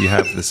don't know if you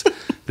have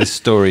this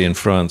story in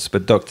France,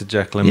 but Dr.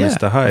 Jekyll and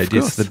Mr. Hyde,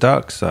 it's the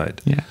dark side.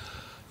 Yeah,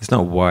 it's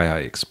not why I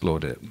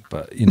explored it,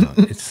 but you know,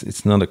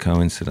 it's not a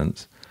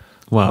coincidence.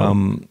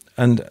 Wow.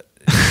 And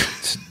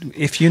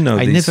if you know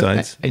these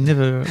sides, I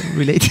never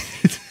related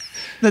it.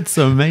 That's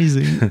so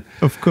amazing.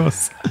 Of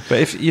course. But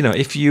if you know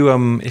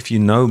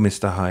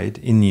Mr. Hyde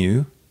in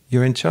you,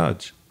 you're in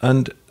charge.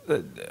 And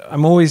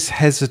I'm always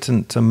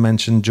hesitant to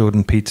mention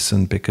Jordan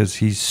Peterson because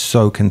he's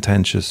so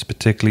contentious,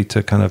 particularly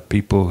to kind of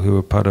people who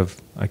are part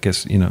of, I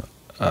guess, you know,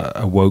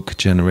 a woke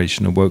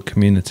generation, a woke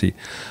community.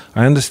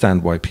 I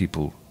understand why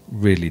people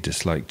really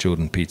dislike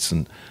Jordan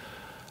Peterson.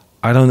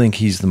 I don't think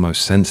he's the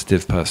most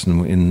sensitive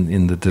person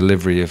in the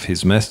delivery of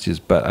his messages,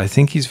 but I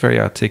think he's very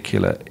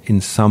articulate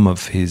in some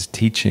of his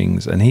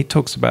teachings, and he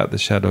talks about the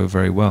shadow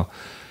very well.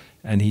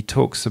 And he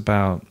talks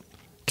about...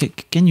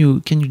 Can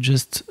you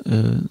just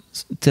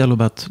tell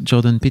about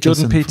Jordan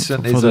Peterson? Jordan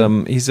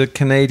Peterson he's a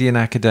Canadian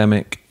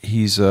academic.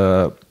 He's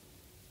a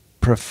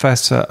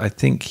professor. I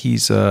think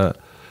he's a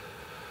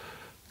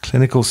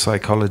clinical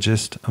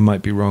psychologist. I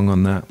might be wrong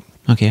on that.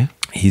 Okay.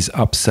 He's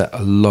upset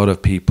a lot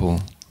of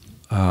people,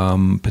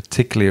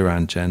 particularly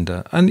around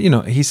gender. And, you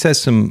know, he says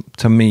some,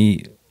 to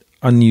me,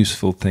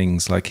 unuseful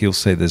things. Like he'll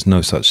say there's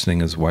no such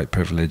thing as white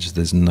privilege.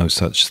 There's no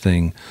such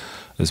thing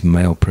as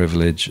male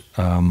privilege.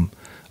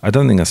 I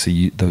don't think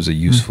those are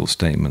useful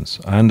statements.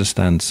 I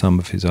understand some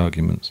of his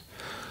arguments.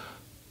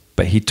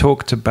 But he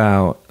talked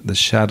about the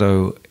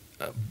shadow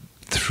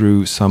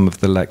through some of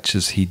the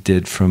lectures he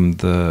did from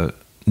the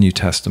New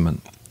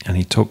Testament. And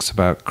he talks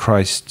about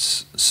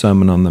Christ's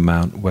Sermon on the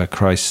Mount, where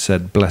Christ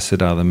said,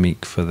 "Blessed are the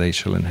meek, for they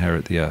shall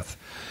inherit the earth."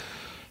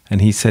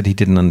 And he said he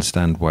didn't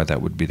understand why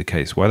that would be the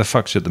case. Why the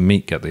fuck should the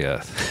meek get the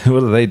earth?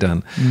 What have they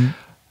done?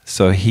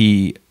 So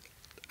he,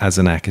 as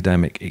an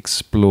academic,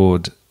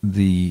 explored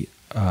the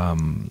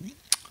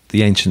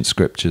ancient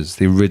scriptures,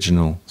 the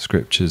original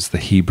scriptures, the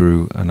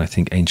Hebrew and I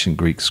think ancient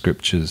Greek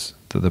scriptures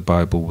that the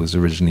Bible was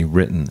originally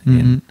written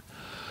in.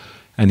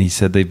 And he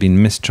said they've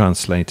been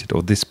mistranslated,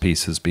 or this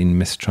piece has been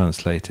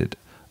mistranslated.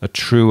 A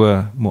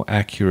truer, more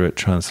accurate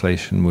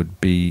translation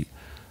would be,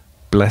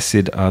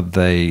 "Blessed are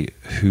they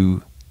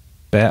who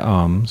bear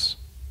arms,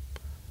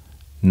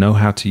 know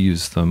how to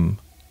use them,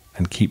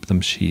 and keep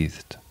them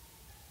sheathed,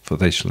 for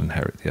they shall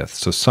inherit the earth."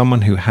 So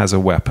someone who has a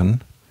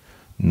weapon,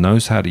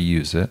 knows how to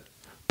use it,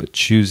 but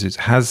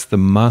has the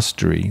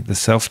mastery, the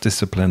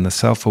self-discipline, the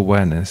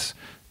self-awareness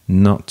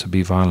not to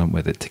be violent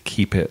with it, to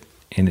keep it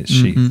in its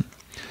sheath.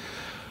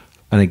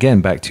 And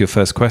again, back to your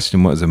first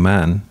question, what is a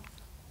man?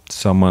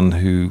 Someone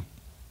who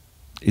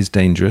is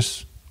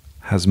dangerous,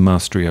 has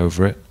mastery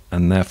over it,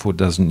 and therefore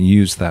doesn't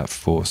use that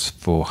force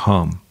for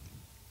harm.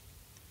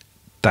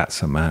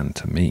 That's a man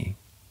to me.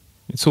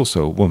 It's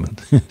also a woman.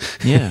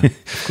 Yeah,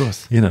 of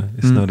course. You know,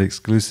 it's not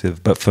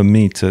exclusive. But for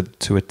me,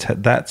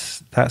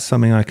 that's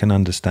something I can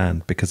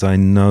understand, because I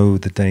know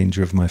the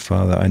danger of my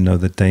father. I know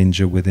the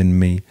danger within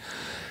me.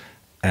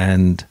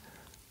 And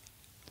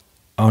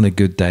on a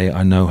good day,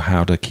 I know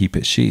how to keep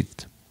it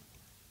sheathed.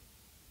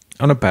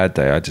 On a bad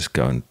day, I just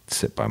go and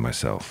sit by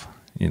myself,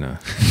 you know.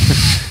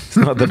 It's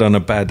not that on a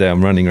bad day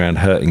I'm running around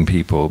hurting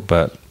people,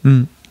 but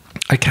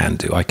I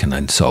can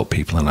insult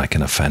people and I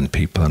can offend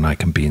people and I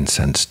can be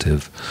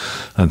insensitive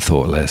and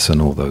thoughtless and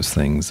all those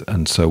things.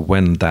 And so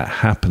when that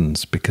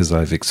happens, because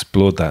I've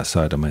explored that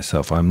side of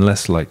myself, I'm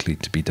less likely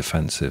to be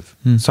defensive.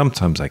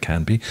 Sometimes I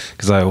can be,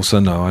 because I also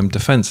know I'm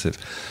defensive,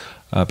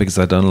 because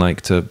I don't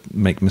like to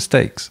make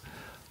mistakes.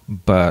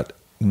 But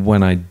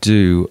when I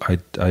do,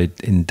 I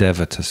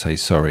endeavor to say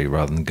sorry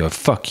rather than go,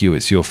 fuck you,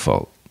 it's your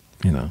fault,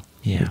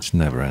 which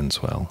never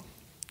ends well.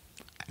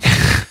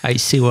 I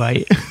see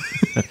why.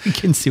 I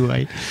can see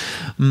why.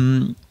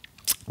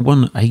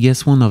 One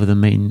of the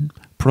main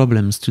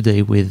problems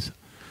today with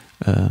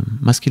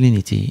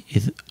masculinity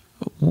is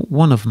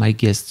one of my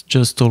guests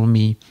just told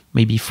me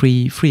maybe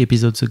three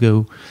episodes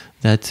ago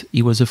that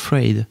he was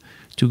afraid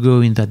to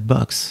go in that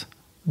box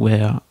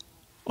where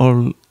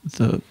all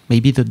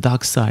maybe the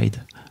dark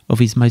side of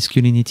his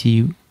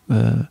masculinity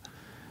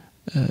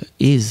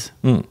is.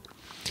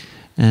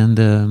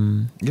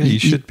 And you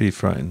should be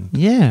frightened.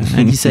 Yeah,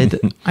 and he said,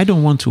 I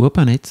don't want to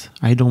open it.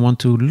 I don't want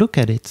to look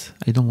at it.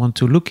 I don't want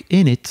to look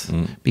in it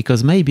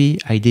because maybe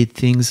I did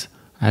things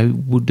I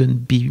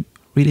wouldn't be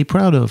really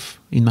proud of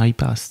in my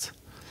past.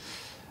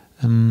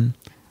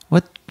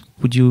 What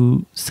would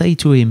you say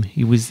to him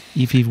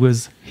if he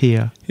was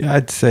here? Yeah,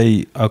 I'd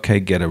say,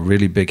 okay, get a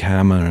really big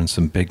hammer and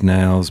some big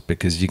nails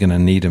because you're going to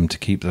need them to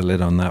keep the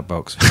lid on that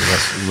box for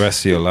the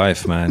rest of your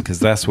life, man, because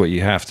that's what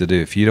you have to do.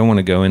 If you don't want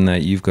to go in there,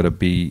 you've got to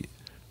be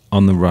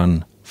on the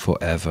run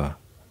forever,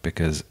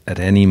 because at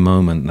any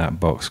moment that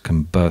box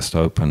can burst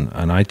open.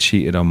 And I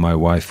cheated on my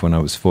wife when I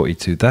was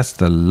 42. That's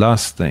the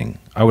last thing.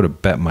 I would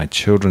have bet my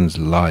children's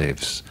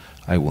lives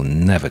I will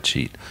never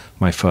cheat.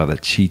 My father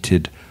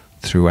cheated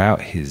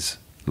throughout his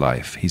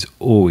life. He's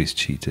always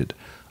cheated.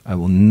 I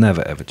will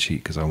never ever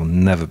cheat because I will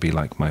never be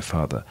like my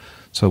father.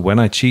 So when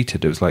I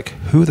cheated, it was like,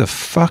 who the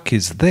fuck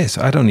is this?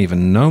 I don't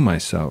even know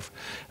myself.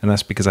 And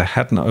that's because I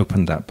hadn't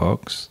opened that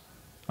box.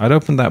 I'd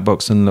opened that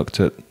box and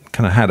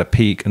kind of had a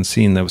peek and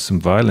seen there was some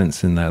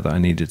violence in there that I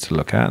needed to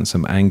look at and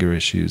some anger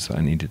issues that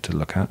I needed to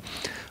look at.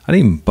 I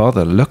didn't even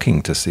bother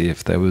looking to see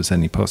if there was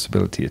any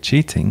possibility of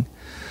cheating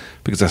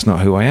because that's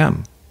not who I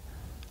am.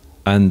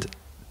 And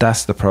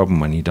that's the problem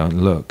when you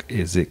don't look,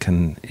 is it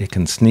can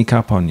sneak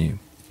up on you.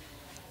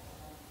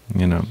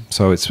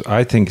 So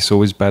I think it's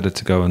always better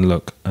to go and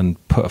look and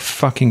put a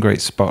fucking great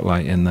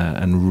spotlight in there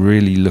and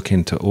really look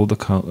into all the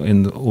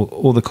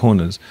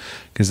corners,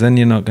 because then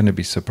you're not going to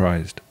be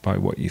surprised by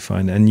what you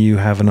find, and you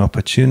have an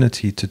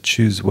opportunity to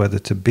choose whether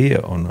to be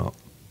it or not.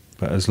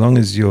 But as long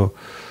as you're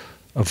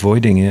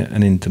avoiding it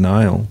and in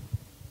denial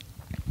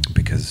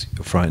because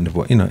you're frightened of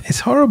what,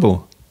 it's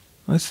horrible.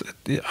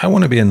 I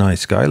want to be a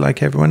nice guy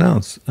like everyone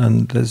else,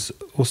 and there's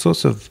all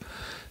sorts of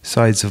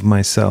sides of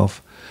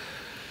myself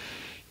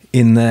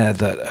in there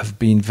that have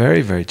been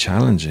very, very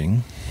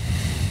challenging.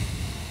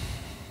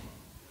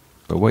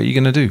 But what are you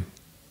going to do?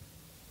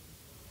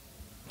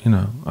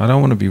 I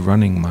don't want to be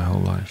running my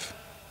whole life.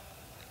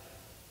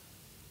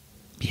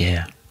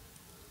 Yeah.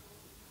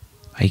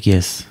 I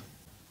guess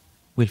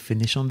we'll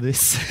finish on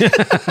this.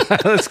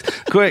 Let's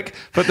quick,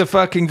 put the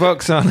fucking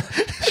box on.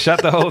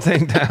 Shut the whole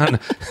thing down.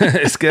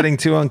 It's getting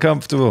too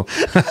uncomfortable.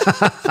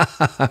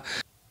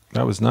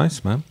 That was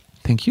nice, man.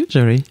 Thank you,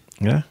 Jerry.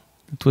 Yeah.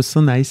 It was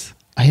so nice.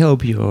 I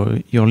hope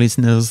your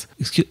listeners,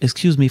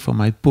 excuse me for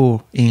my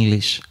poor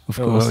English, of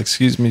course. Well,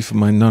 excuse me for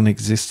my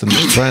non-existent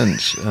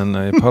French, and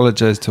I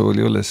apologize to all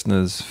your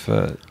listeners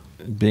for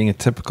being a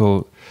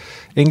typical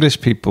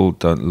English. People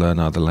don't learn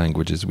other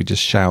languages. We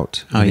just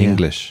shout in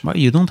English. Well,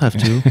 you don't have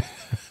to.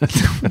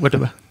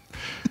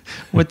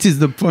 What is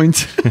the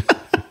point?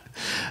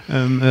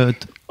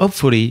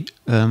 Hopefully,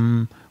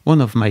 one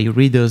of my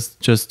readers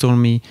just told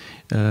me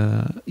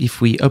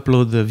if we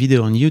upload the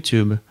video on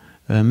YouTube,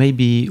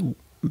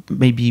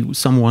 maybe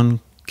someone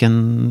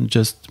can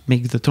just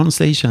make the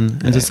translation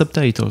and the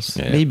subtitles.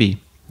 Maybe.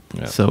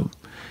 Yeah. So,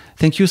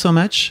 thank you so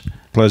much.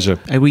 Pleasure.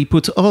 I will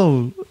put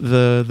all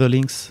the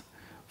links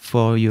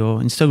for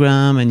your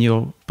Instagram and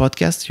your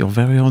podcast, your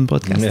very own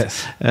podcast.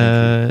 Yes.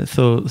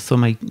 So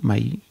my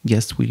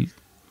guests will,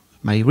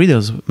 my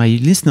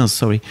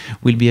listeners,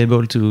 will be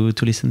able to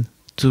listen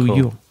to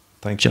your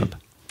Thank job. you.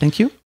 Thank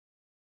you.